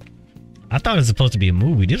 I thought it was supposed to be a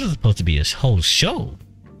movie. This was supposed to be a whole show.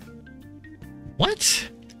 What?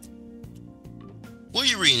 Where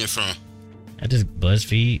you reading it from? I just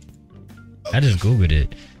BuzzFeed. I just Googled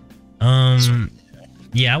it.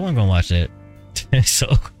 Yeah, I wasn't gonna watch that. So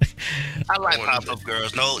I like Pop-Up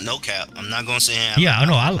Girls. No cap. I'm not gonna say. Yeah, I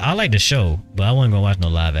know. I like the show, but I wasn't gonna watch no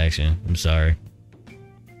live action. I'm sorry.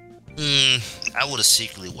 I would have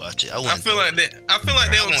secretly watched it. I feel like they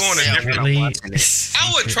were going a different.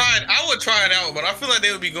 I would try it out, but I feel like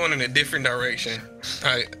they would be going in a different direction.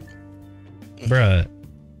 Like, bruh,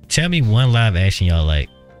 tell me one live action y'all like.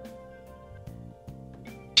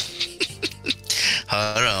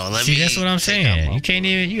 Hold on, See, that's what I'm saying. You can't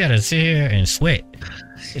even. You gotta sit here and sweat.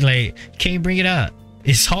 Like, can't bring it out.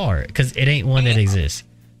 It's hard because it ain't one that exists.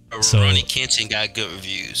 So Ronnie Kenshin got good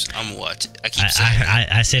reviews. I'm gonna watch it. I keep saying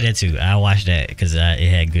I said that too. I watched that because it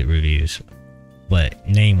had good reviews. But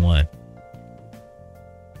name one.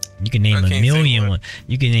 You can name a million one.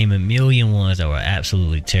 You can name a million ones that were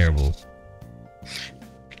absolutely terrible.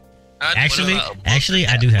 Actually,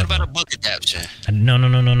 I do have. What about a book adaptation?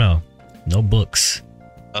 No. No books.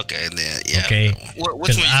 Okay, then yeah. Okay,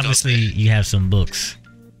 because obviously you have some books.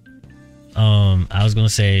 I was gonna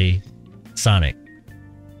say Sonic.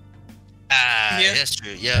 Yeah, that's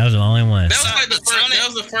true. Yeah, that was the only one. That was like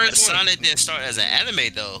the first one. Sonic didn't start as an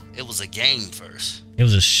anime though. It was a game first. It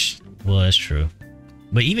was well, that's true.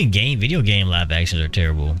 But even video game live actions are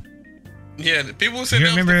terrible. Yeah, people said you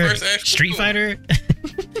that remember was the first Street Fighter?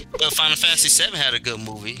 Well, Final Fantasy VII had a good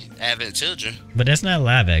movie, Advent Children. But that's not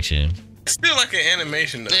live action. It's still like an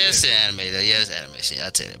animation though. Yeah, it's an anime though. Yeah, it's animation.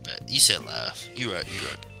 I tell that, but you said live. You right.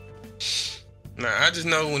 Nah, I just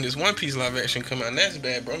know when this One Piece live action come out, and that's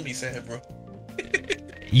bad, bro. I'm be sad, bro.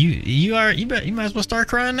 you might as well start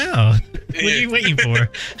crying now. What are you waiting for?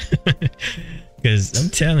 Because I'm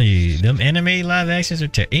telling you, them anime live actions are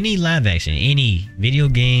any live action, any video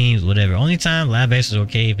games, whatever. Only time live action is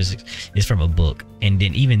okay if it's from a book, and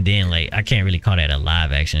then even then, like I can't really call that a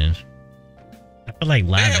live action. I feel like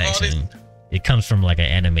live action, it comes from like an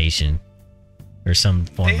animation or some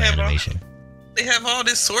form of animation. They have all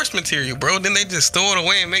this source material, bro. Then they just throw it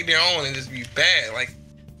away and make their own and just be bad. Like,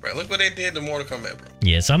 bro, look what they did to Mortal Kombat, bro.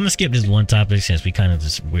 Yeah, so I'm gonna skip this one topic since we kind of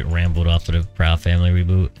just rambled off of the Proud Family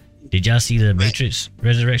reboot. Did y'all see the Matrix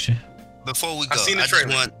Resurrection? Before we go,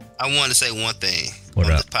 I want to say one thing. What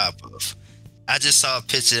up? The pop-off. I just saw a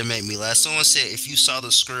picture that made me laugh. Someone said if you saw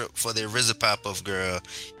the script for the original Pop-Off Girl,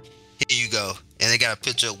 here you go. And they got a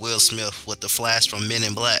picture of Will Smith with the Flash from Men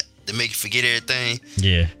in Black to make you forget everything.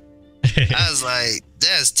 Yeah. I was like,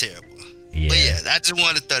 that's terrible. Yeah. But yeah, I just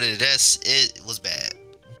wanted to throw that. It was bad.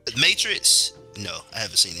 Matrix? No, I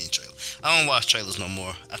haven't seen any trailer. I don't watch trailers no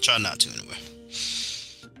more. I try not to anyway.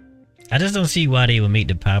 I just don't see why they would make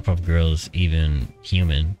the Pop-Up Girls even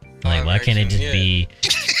human. Like, why can't it just be...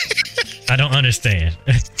 I don't understand.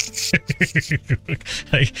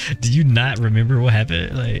 Like, do you not remember what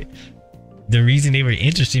happened? Like, the reason they were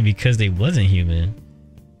interesting because they wasn't human.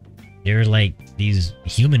 They were like these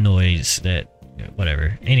humanoids that...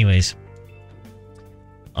 Whatever. Anyways.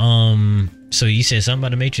 So you said something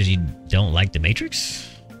about the Matrix. You don't like the Matrix?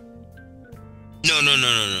 No.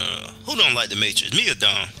 Who don't like the Matrix? Me or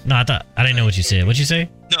Dom? No, I didn't know what you said. What'd you say?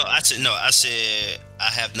 I said I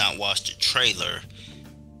have not watched the trailer.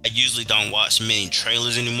 I usually don't watch many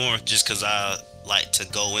trailers anymore just because I like to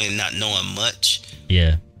go in not knowing much.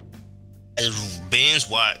 Yeah. I binge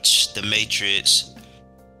watched The Matrix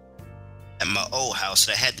at my old house.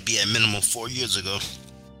 That had to be at minimum 4 years ago.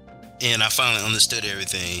 And I finally understood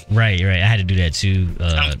everything. Right. I had to do that too.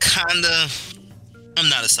 I'm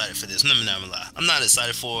not excited for this. Let me not lie. I'm not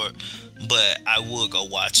excited for it, but I will go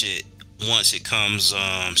watch it once it comes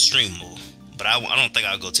streamable. But I don't think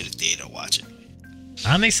I'll go to the theater to watch it.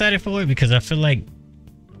 I'm excited for it because I feel like,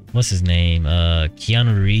 what's his name?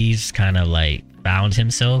 Keanu Reeves kind of like found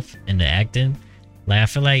himself in the acting. Like, I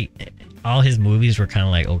feel like all his movies were kind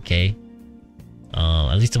of like okay.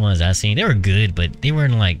 At least the ones I've seen, they were good, but they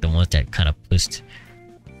weren't like the ones that kind of pushed.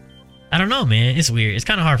 I don't know, man. It's weird. It's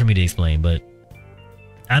kind of hard for me to explain, but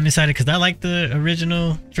I'm excited because I like the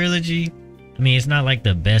original trilogy. I mean, it's not like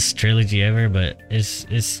the best trilogy ever, but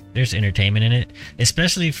it's there's entertainment in it,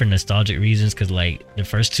 especially for nostalgic reasons. Because like the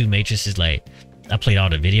first two Matrices, like I played all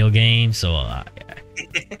the video games, so I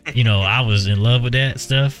was in love with that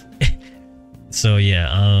stuff. So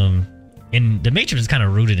yeah, and the Matrix is kind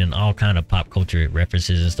of rooted in all kind of pop culture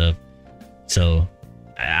references and stuff. So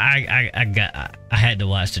I had to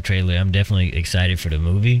watch the trailer. I'm definitely excited for the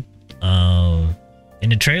movie. In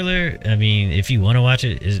the trailer, I mean, if you want to watch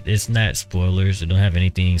it, it's not spoilers. It don't have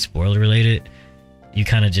anything spoiler related. You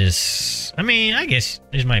kind of just, I mean, I guess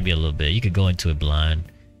there might be a little bit. You could go into it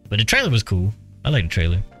blind, but the trailer was cool. I like the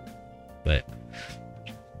trailer. But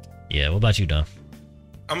yeah, what about you, Dom?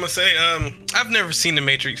 I'm gonna say, I've never seen The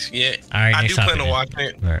Matrix yet. All right, I next do plan topic, on watching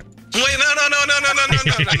it. All right. Wait, no.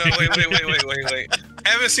 Wait.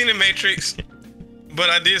 Haven't seen The Matrix, but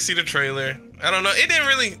I did see the trailer. I don't know. It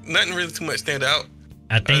didn't nothing really too much stand out.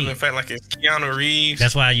 I think the fact like it's Keanu Reeves.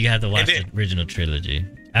 that's why you have to watch the original trilogy.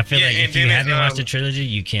 I feel like if you haven't watched the trilogy,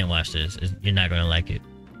 you can't watch this. You're not gonna like it.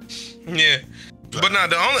 Yeah, but no.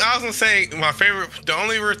 I was gonna say the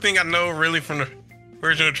only weird thing I know really from the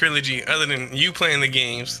original trilogy, other than you playing the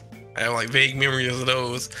games, I have like vague memories of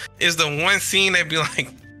those, is the one scene that'd be like,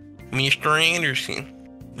 Mr.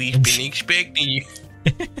 Anderson, we've been expecting you.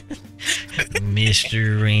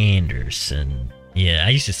 Mr. Anderson. Yeah, I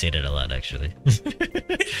used to say that a lot actually.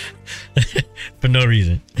 For no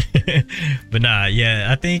reason. But nah,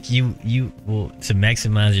 yeah, I think you will, to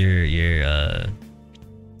maximize your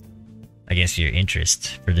I guess your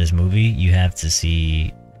interest for this movie, you have to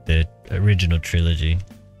see the original trilogy.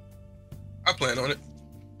 I plan on it.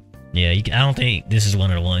 Yeah, I don't think this is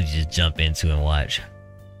one of the ones you just jump into and watch.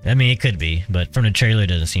 I mean, it could be, but from the trailer, it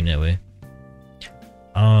doesn't seem that way.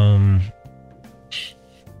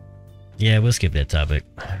 Yeah, we'll skip that topic.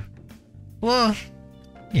 Well,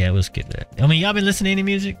 yeah, we'll skip that. I mean, y'all been listening to any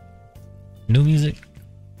music? New music?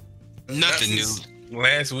 Nothing new.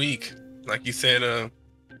 Last week, like you said,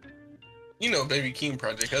 Baby Keem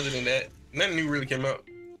project. Other than that, nothing new really came out.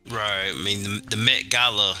 Right. I mean, the Met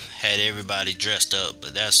Gala had everybody dressed up,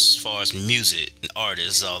 but that's as far as music and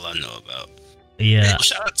artists, all I know about. Yeah. Man,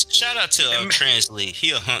 shout out to Transley.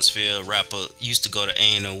 He a Huntsville rapper. Used to go to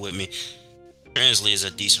A&M with me. Transley is a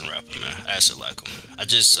decent rapper, man. I actually like him. I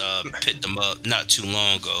just picked him up not too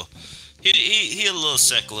long ago. He a little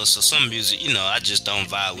secular, so some music, I just don't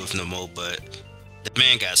vibe with no more. But the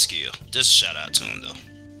man got skill. Just a shout out to him though.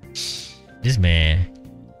 This man,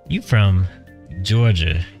 you from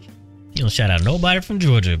Georgia? You don't shout out nobody from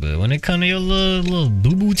Georgia, but when it come to your little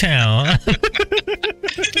boo boo town,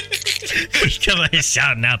 he come out here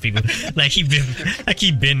shouting out people like he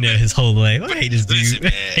been there his whole life. I hate this dude. Listen,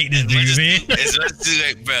 man, I hate this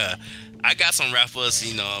dude, man. Bro. I got some rappers,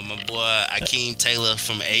 my boy Akeem Taylor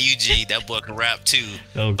from AUG. That boy can rap too.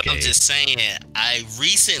 Okay. But I'm just saying, I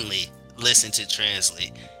recently listened to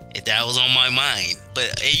Translate. That was on my mind.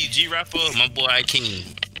 But AUG rapper, my boy Akeem.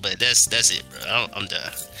 But that's it, bro. I'm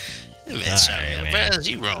done. Man, man. Bro,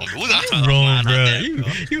 you wrong. We gonna talk wrong, bro.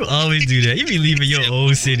 You always do that. You be leaving your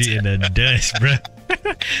old city in the dust, bro.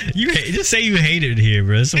 Just say you hate it here,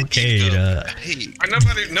 bro. It's okay,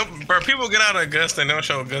 Bro, people get out of Augusta and don't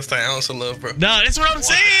show Augusta an ounce of love, bro. No, that's what I'm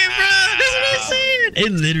saying, bro. That's what I'm saying.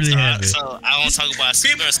 It literally happened. So I don't talk about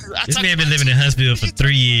this man been living in Huntsville for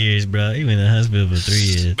 3 years, bro. He been in Huntsville for 3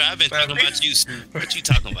 years. Bro, I've been talking about you. What you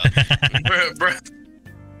talking about?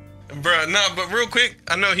 Bro, no, but real quick,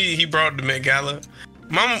 I know he brought the Met Gala.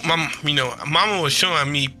 Mama was showing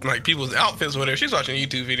me like people's outfits with her. She's watching a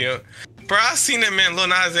YouTube video. Bro, I seen that man Lil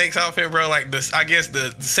Nas X outfit, bro. Like this, I guess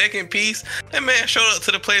the second piece. That man showed up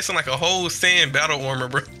to the place in like a whole sand battle warmer,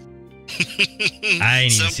 bro. I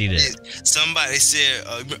ain't even see that. Somebody said,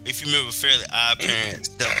 if you remember Fairly Odd Parents,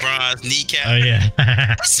 the bronze kneecap. Oh yeah.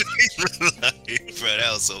 Bro,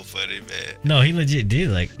 that was so funny, man. No, he legit did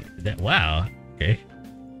like that. Wow. Okay.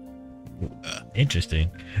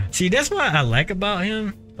 Interesting. See, that's what I like about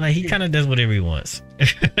him. Like he kind of does whatever he wants.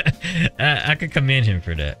 I could commend him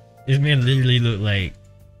for that. This man literally looked like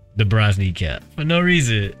the bronze kneecap for no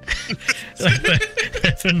reason.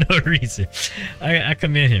 For no reason. I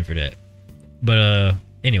commend him for that. But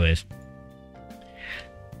anyways.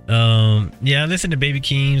 Yeah, I listened to Baby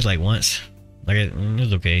Keem's like once. Like it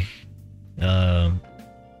was okay. And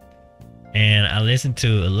I listened to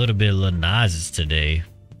a little bit of Lil Nas's today.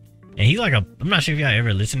 And he's like I'm not sure if y'all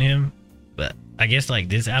ever listened to him, but I guess like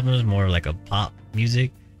this album is more like a pop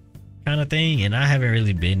music kind of thing, and I haven't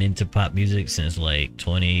really been into pop music since like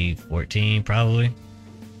 2014 probably.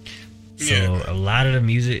 So yeah. A lot of the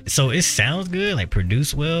music, so it sounds good, like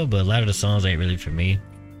produced well, but a lot of the songs ain't really for me.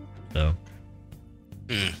 So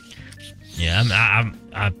Yeah,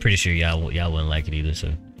 I'm pretty sure y'all wouldn't like it either.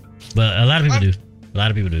 So, but a lot of people do. A lot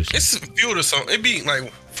of people do. So. It's a few of the songs. It'd be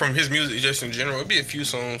like from his music just in general. It'd be a few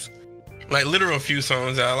songs, like literal few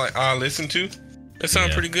songs that I listen to. That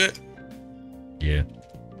sound pretty good. Yeah.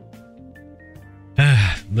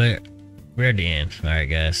 But we're at the end. All right,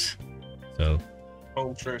 guys. So.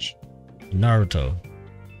 Oh, trash. Naruto.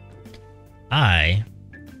 I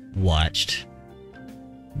watched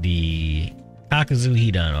the Kakuzu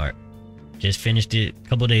Hidan arc. Just finished it a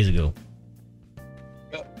couple days ago.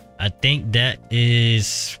 Yep. I think that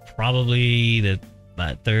is probably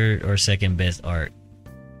my third or second best arc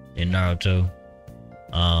in Naruto.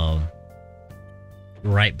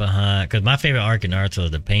 Right behind, because my favorite arc in Naruto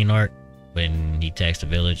is the Pain arc when he attacks the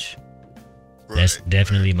village. That's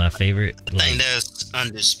definitely my favorite. I think that's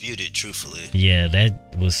undisputed, truthfully. Yeah,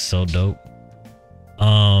 that was so dope.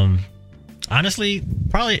 Honestly,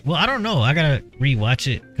 probably. Well, I don't know. I gotta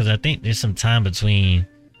rewatch it because I think there's some time between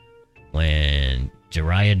when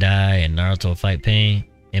Jiraiya die and Naruto fight Pain.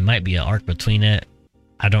 It might be an arc between that.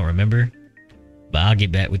 I don't remember, but I'll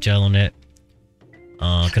get back with y'all on that.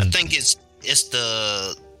 I think it's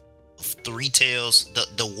the Three Tails,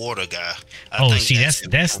 the water guy. See,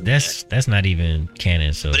 that's not even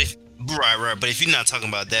canon. So, but but if you're not talking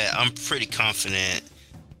about that, I'm pretty confident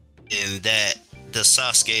in that the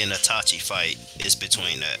Sasuke and Itachi fight is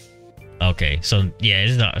between that. Okay, so yeah,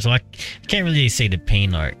 it's not. So I can't really say the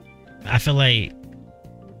Pain arc. I feel like,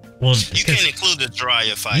 well, you can include the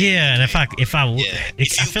Jiraiya fight. Yeah, and I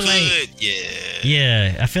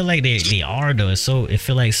feel like they are though. It's so it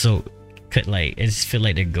feel like so. Like it just feel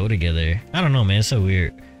like they go together. I don't know, man. It's so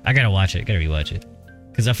weird. I gotta watch it. Gotta rewatch it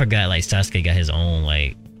because I forgot like Sasuke got his own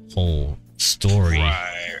like whole story.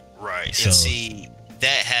 Right. So, and see,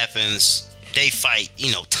 that happens. They fight.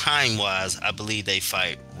 Time wise, I believe they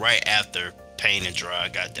fight right after Pain and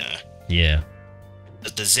Jiraiya got done. Yeah.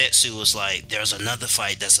 The Zetsu was like, "There's another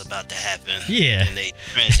fight that's about to happen." Yeah. And they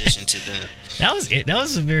transitioned to them. That was it. That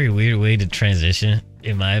was a very weird way to transition,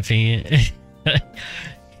 in my opinion.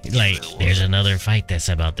 Like, there's another fight that's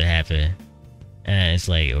about to happen, and it's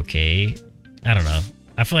like, okay, I don't know.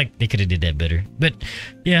 I feel like they could have did that better, but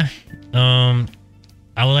yeah. I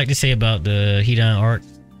would like to say about the Hidan arc,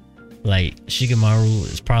 like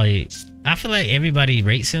Shikamaru is probably. I feel like everybody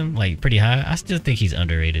rates him like pretty high. I still think he's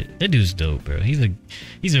underrated. That dude's dope, bro. He's a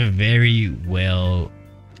very well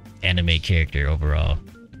anime character overall.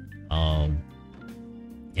 And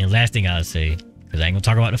last thing I'll say, because I ain't gonna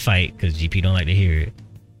talk about the fight, because GP don't like to hear it.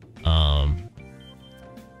 Out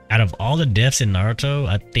of all the deaths in Naruto,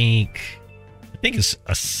 I think it's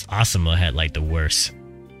Asuma had like the worst.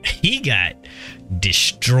 He got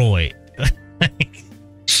destroyed.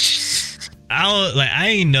 I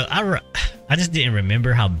just didn't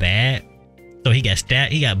remember how bad. So he got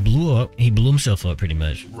stabbed. He blew up. He blew himself up pretty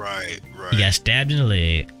much. Right. He got stabbed in the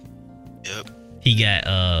leg. Yep. He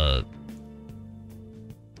got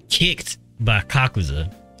kicked by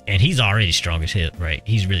Kakuza. And he's already strong as hell, right?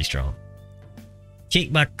 He's really strong.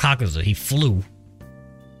 Kicked by Kakuza, he flew.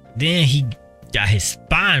 Then he got his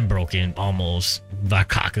spine broken almost by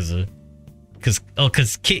Kakuza.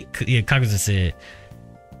 Kakuza said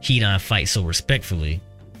Hidan fight so respectfully.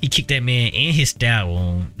 He kicked that man in his stab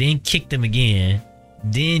wound, then kicked him again,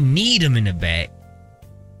 then kneed him in the back,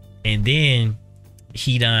 and then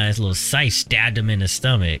Hidan's little scythe stabbed him in the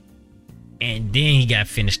stomach, and then he got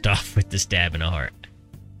finished off with the stab in the heart.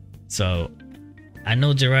 So, I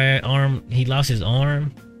know Jiraiya arm, he lost his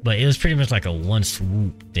arm, but it was pretty much like a one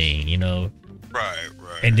swoop thing, Right.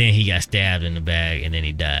 And then he got stabbed in the back, and then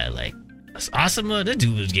he died. Like, Asuma, that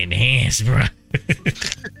dude was getting hands, bro.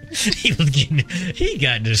 He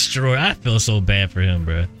got destroyed. I feel so bad for him,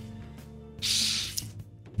 bro.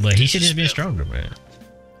 But he should have been stronger, man.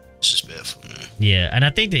 Disrespectful, man. Yeah, and I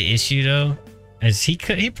think the issue though is he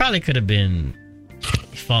probably could have been.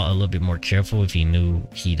 He fought a little bit more careful if he knew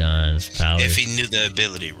Hidan's power. If he knew the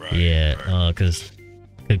ability, right? Yeah, because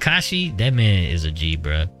Kakashi, that man is a G,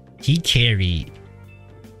 bro. He carried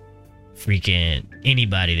freaking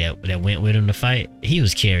anybody that went with him to fight. He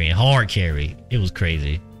was carrying, hard carry. It was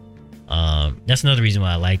crazy. That's another reason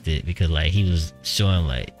why I liked it, because like he was showing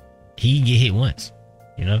like he can get hit once,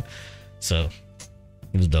 so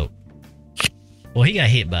it was dope. Well, he got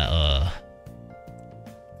hit by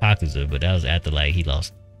Kakuza, but that was after like he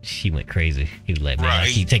went crazy. He was like, man, I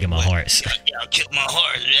keep taking my hearts. Y'all killed my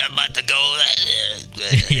heart. I'm about to go.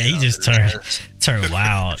 Yeah, he just turned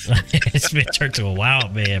wild. It's been turned to a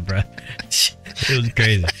wild man, bro. It was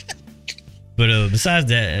crazy. But besides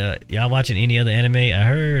that, y'all watching any other anime? I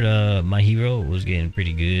heard My Hero was getting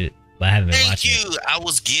pretty good. but I haven't been Thank watching you. I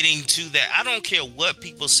was getting to that. I don't care what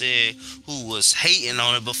people said who was hating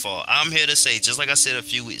on it before. I'm here to say, just like I said a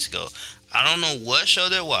few weeks ago, I don't know what show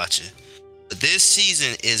they're watching, but this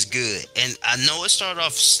season is good. And I know it started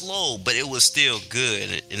off slow, but it was still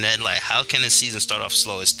good. And that, like, how can a season start off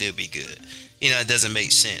slow and still be good? You know, it doesn't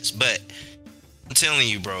make sense. But I'm telling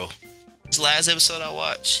you, bro, this last episode I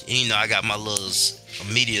watched, and, you know, I got my little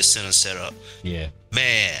media center set up. it. Yeah.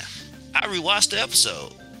 Man, I rewatched the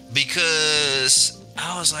episode because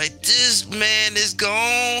I was like, this man is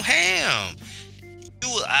gone ham.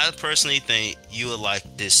 I personally think you would like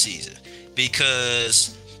this season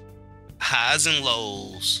because highs and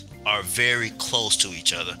lows are very close to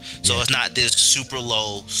each other. So it's not this super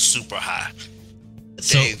low, super high.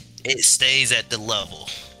 It stays at the level.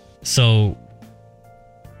 So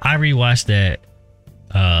I rewatched that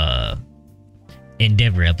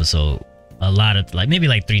Endeavor episode a lot of, like, maybe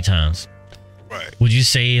like 3 times. Right. Would you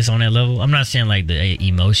say it's on that level? I'm not saying like the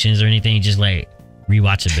emotions or anything, just like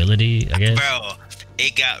rewatchability, I guess. Bro,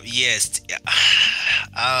 it got, yes.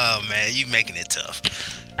 Oh man, you making it tough.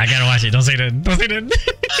 I gotta watch it. Don't say that. Don't say that.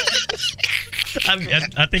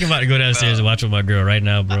 I think I'm about to go downstairs and watch with my girl right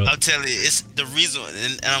now, bro. I'm telling you, it's the reason,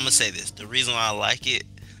 and I'm gonna say this: the reason why I like it,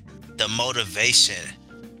 the motivation.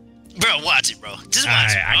 Bro, watch it, bro. Just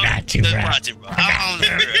watch it, bro. I got you, Just bro. watch it, bro.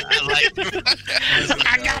 I like it, bro.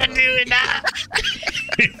 I gotta do it now.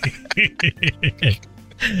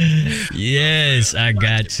 Yes, I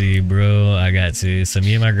got to, bro. I got to. So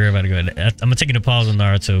me and my girl about to go. I'm gonna take a pause on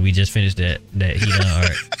Naruto. We just finished that Hidan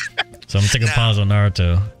arc, so I'm gonna take a pause on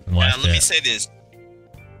Naruto and watch Now, let me say this: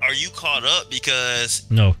 are you caught up? Because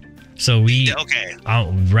no. So we okay.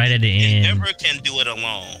 Right at the end. Endeavor can do it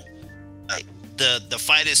alone. Like the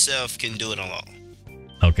fight itself can do it alone.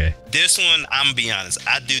 Okay. This one, I'm gonna be honest.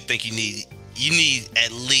 I do think you need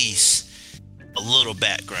at least a little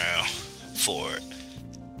background for it.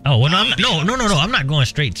 Oh well, no, I'm not going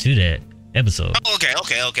straight to that episode. Oh, okay.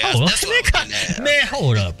 Oh, That's what I'm getting at. man,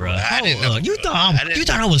 hold up, bro. Hold up. You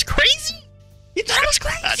thought I was crazy? You thought I was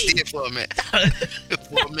crazy? I did for a minute.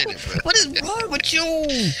 For a minute, bro. What is wrong with you?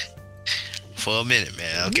 For a minute,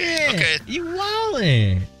 man. Okay. Yeah, Okay.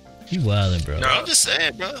 You wildin', bro. No, I'm just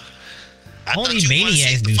saying, bro. Only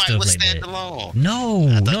maniacs do stuff like that. Alone. No.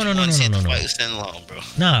 The fight was stand alone, bro.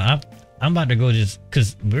 Nah, I'm about to go just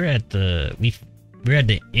because we're at the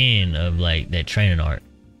end of like that training arc.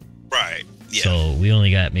 Right. Yeah. So we only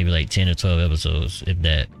got maybe like 10 or 12 episodes, if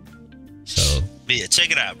that. So. But yeah, check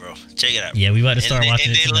it out, bro. Check it out. Yeah, we about to start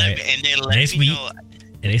watching it tonight. Next week.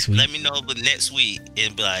 Let me know the next week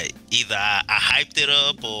and be like, either I hyped it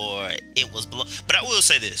up or it was below. But I will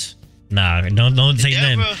say this. Nah, don't say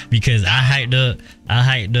nothing because I hyped up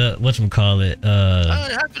whatchamacallit.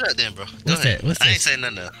 Hype it up then, bro. What's that? I ain't saying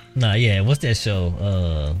nothing. Nah, yeah, what's that show?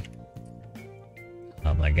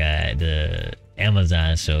 Oh my god, the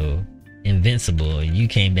Amazon show Invincible. You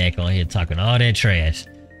came back on here talking all that trash.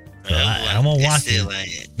 So I'm gonna watch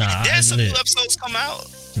it. Nah, there's some new episodes come out.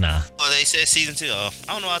 Nah. Oh, they said season 2. Oh,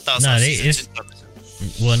 I don't know. I thought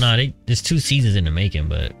there's 2 seasons in the making,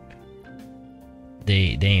 but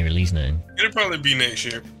they ain't released nothing. It'll probably be next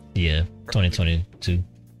year. Yeah, 2022.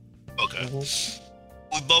 Okay.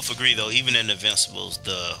 We both agree though. Even in Invincibles,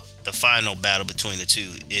 the final battle between the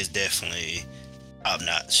two is definitely top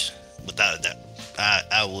notch, without a doubt.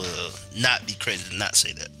 I will not be crazy to not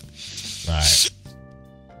say that. All right.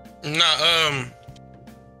 Nah,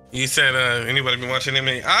 you said anybody been watching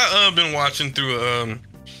anime? I been watching through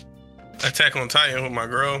Attack on Titan with my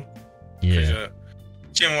girl. Yeah.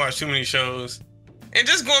 She haven't watched too many shows, and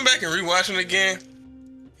just going back and rewatching it again,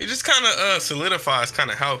 it just kind of solidifies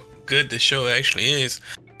kind of how good the show actually is.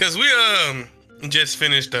 Because we just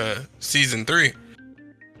finished season 3.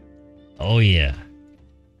 Oh yeah.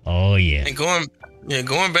 And going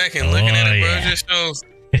back and looking at it, bro,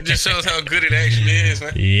 it just shows how good it actually is,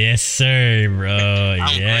 man. Yes, sir, bro.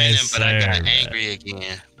 I'm grinning, but I got angry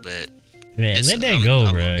again. But man, let that go,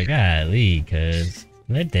 bro. Golly, cuz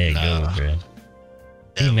let that go, bro.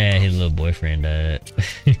 He mad his little boyfriend died.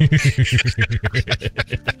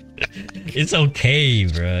 It's okay,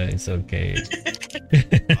 bro. It's okay.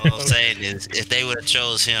 All I'm saying is, if they would have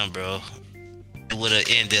chose him, bro, it would have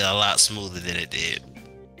ended a lot smoother than it did.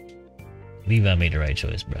 Levi made the right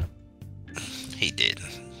choice, bro. He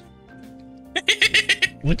didn't.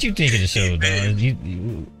 What you think of the show, dog?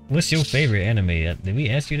 What's your favorite anime? Did we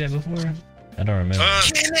ask you that before? I don't remember.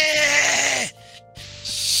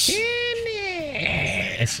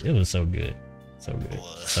 It was so good, so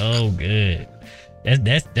good.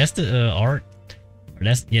 That's the art.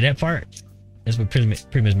 That part. That's what pretty much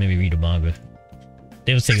made me read the manga.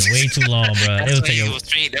 They was taking way too long, bro. They was taking.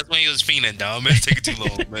 That's when he was fiending, dog. Man, it's taking too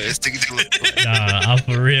long, man. It's taking too long. Nah, I'm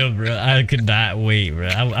for real, bro. I could not wait, bro.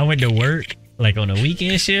 I went to work like on a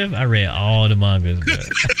weekend shift. I read all the mangas, bro.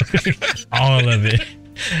 All of it.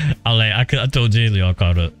 I told Jaylee I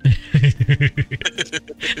caught up.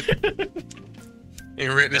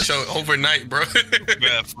 And read the show overnight, bro.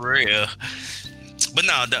 Yeah, for real. But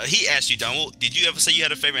no, he asked you, Don. Did you ever say you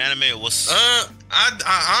had a favorite anime or what's?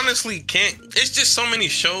 I honestly can't. It's just so many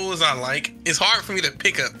shows I like. It's hard for me to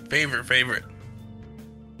pick a favorite.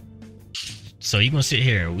 So you gonna sit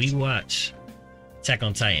here and we watch Attack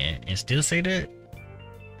on Titan and still say that?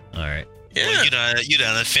 All right. Yeah. Well, you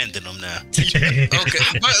done offended them now. Okay,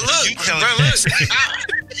 but look,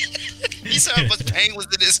 You saw how much pain was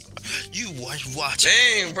in this. You watch it.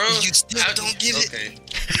 Dang, bro. You still don't get it. Okay.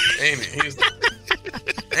 Ain't it?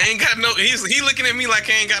 I ain't got no. He looking at me like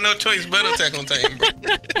I ain't got no choice but Attack on Titan, bro.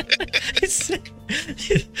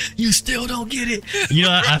 You still don't get it. You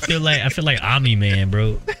know, I feel like Omni Man,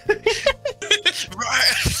 bro.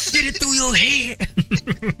 Right. Get it through your head.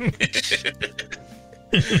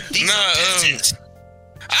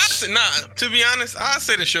 To be honest, I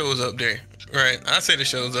say the show was up there. Right. I say the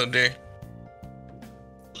show was up there.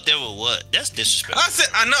 There were what? That's disrespectful. I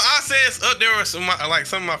said it's up there with some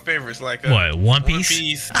of my favorites, like what? One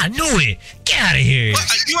Piece? I knew it. Get out of here.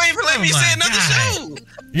 What? You ain't even let me say another show.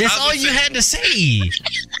 That's all you had to say.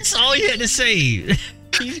 That's all you had to say.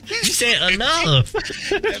 You said enough.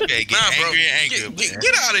 Okay, get angry.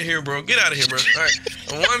 Get out of here, bro. Get out of here, bro. All right.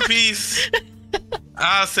 One Piece.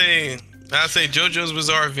 I'll say JoJo's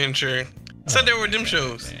Bizarre Adventure. So there were them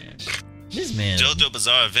shows. Man. This man. JoJo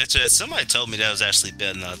Bizarre Adventure. Somebody told me that was actually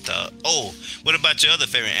better than I thought. Oh, what about your other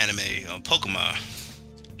favorite anime, Pokemon?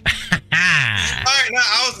 All right, now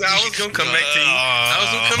I was gonna come back to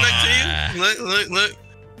you. Look.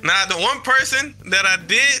 Now the one person that I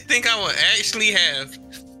did think I would actually have,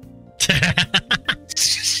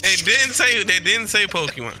 they didn't say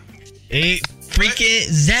Pokemon.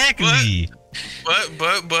 Exactly.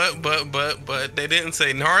 But they didn't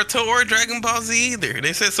say Naruto or Dragon Ball Z either.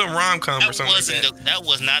 They said some rom-com or something like that. That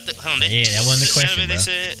was not the. That wasn't the question.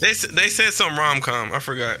 They said some rom-com. I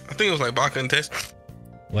forgot. I think it was like Baka and Test.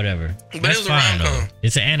 Whatever. But that's it was fine, a rom-com. though.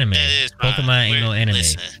 It's an anime. Pokemon ain't no anime.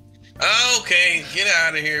 Listen. Okay, get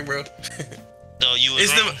out of here, bro. So you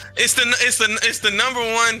was wrong. It's the number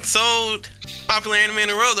one sold popular anime in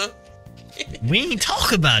the world, though. We ain't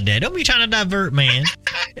talk about that. Don't be trying to divert, man.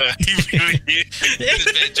 This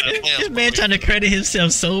man trying to credit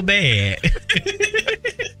himself so bad.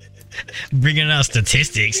 Bringing out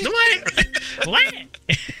statistics. What?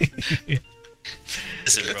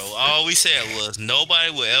 Listen, bro. All we said was nobody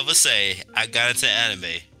will ever say I got into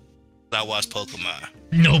anime. I watched Pokemon.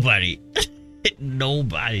 Nobody.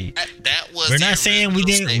 That was. We're not saying we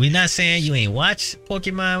didn't. We're not saying you ain't watch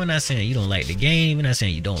Pokemon. We're not saying you don't like the game. We're not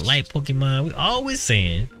saying you don't like Pokemon. We always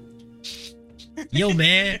saying, yo,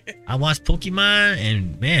 man, I watched Pokemon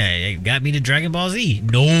and man, it got me to Dragon Ball Z.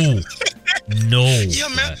 No. Yeah,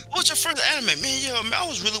 man. What's your first anime, man? Yeah, man. I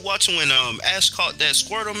was really watching when Ash caught that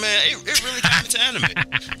Squirtle, man. It really got me to anime.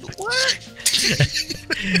 What?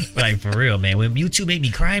 Like for real, man. When Mewtwo made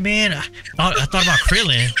me cry, man, I thought about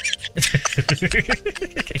Krillin.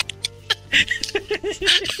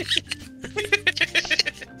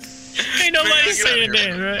 Ain't nobody saying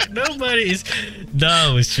that, right? Nobody's.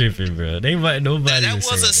 No, was tripping, bro. Nobody. That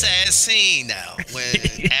was a sad scene. Now, when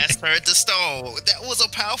Ash heard the stone, that was a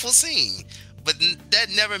powerful scene. But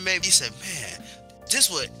that never made me say, "Man, I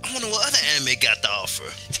wonder what other anime got to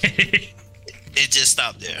offer." It just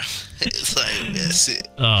stopped there. It's like that's it.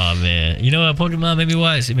 Oh man, you know what Pokemon made me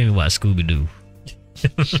watch? It made me watch Scooby Doo.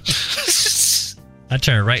 I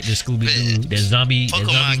turned right to Scooby Doo. That zombie.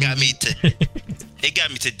 Pokemon got me to. It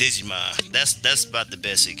got me to Digimon. That's about the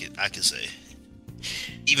best I can say.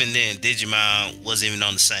 Even then, Digimon wasn't even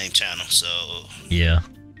on the same channel, so yeah.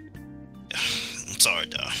 I'm sorry,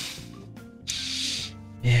 dog.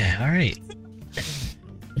 Yeah. All right.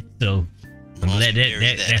 So. I'm glad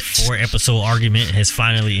that 4-episode argument has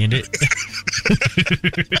finally ended.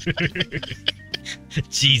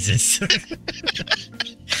 Jesus.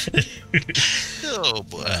 Oh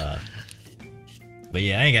boy. But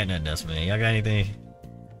yeah, I ain't got nothing else, man. Y'all got anything?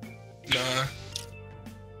 Nah.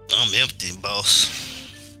 I'm empty,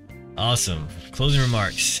 boss. Awesome. Closing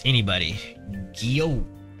remarks. Anybody? Yo.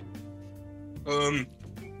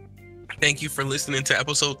 Thank you for listening to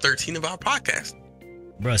episode 13 of our podcast.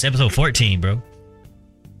 Bro, it's episode 14, bro.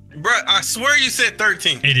 Bro, I swear you said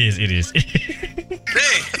 13. It is. Dang.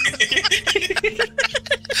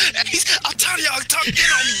 I'm telling y'all,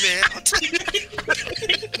 get on me, man.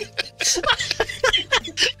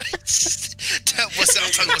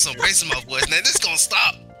 talking about some bass in my voice. Now this gonna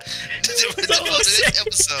stop. This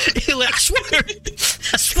episode. He like, I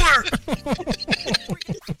swear.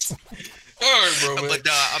 All right, bro. Man. But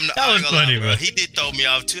I'm not. That was gonna funny, lie, bro. He did throw me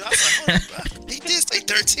off too. I was like, hold on, bro. He did say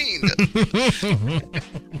 13.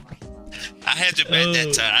 I had to at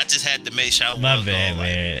that time. I just had to make sure I My wasn't bad, gonna,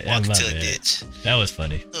 man. walk My to a bad. ditch. That was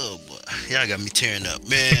funny. Oh boy, y'all got me tearing up,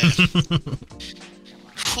 man.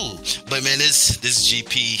 Whew. But man, this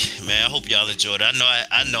GP, man, I hope y'all enjoyed it. I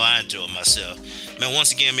know I enjoyed myself. Man,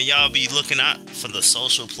 once again, man, y'all be looking out for the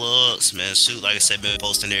social plugs, man. Shoot, like I said, been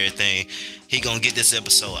posting everything. He gonna get this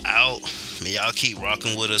episode out. Man, y'all keep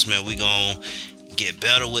rocking with us, man. We gonna get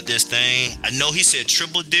better with this thing. I know he said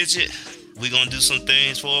triple digit. We gonna do some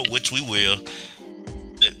things for it, which we will.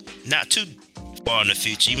 But not too far in the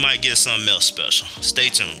future. You might get something else special. Stay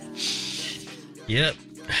tuned. Yep.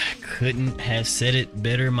 Couldn't have said it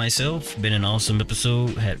better myself. Been an awesome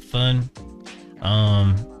episode. Had fun.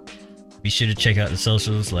 Be sure to check out the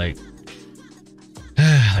socials. Like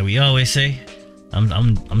we always say.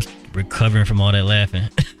 I'm recovering from all that laughing.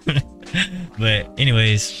 But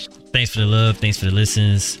anyways, thanks for the love. Thanks for the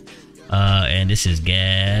listens. And this is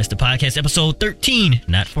Gas, the podcast, episode 13,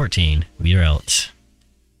 not 14. We are out.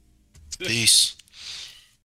 Peace.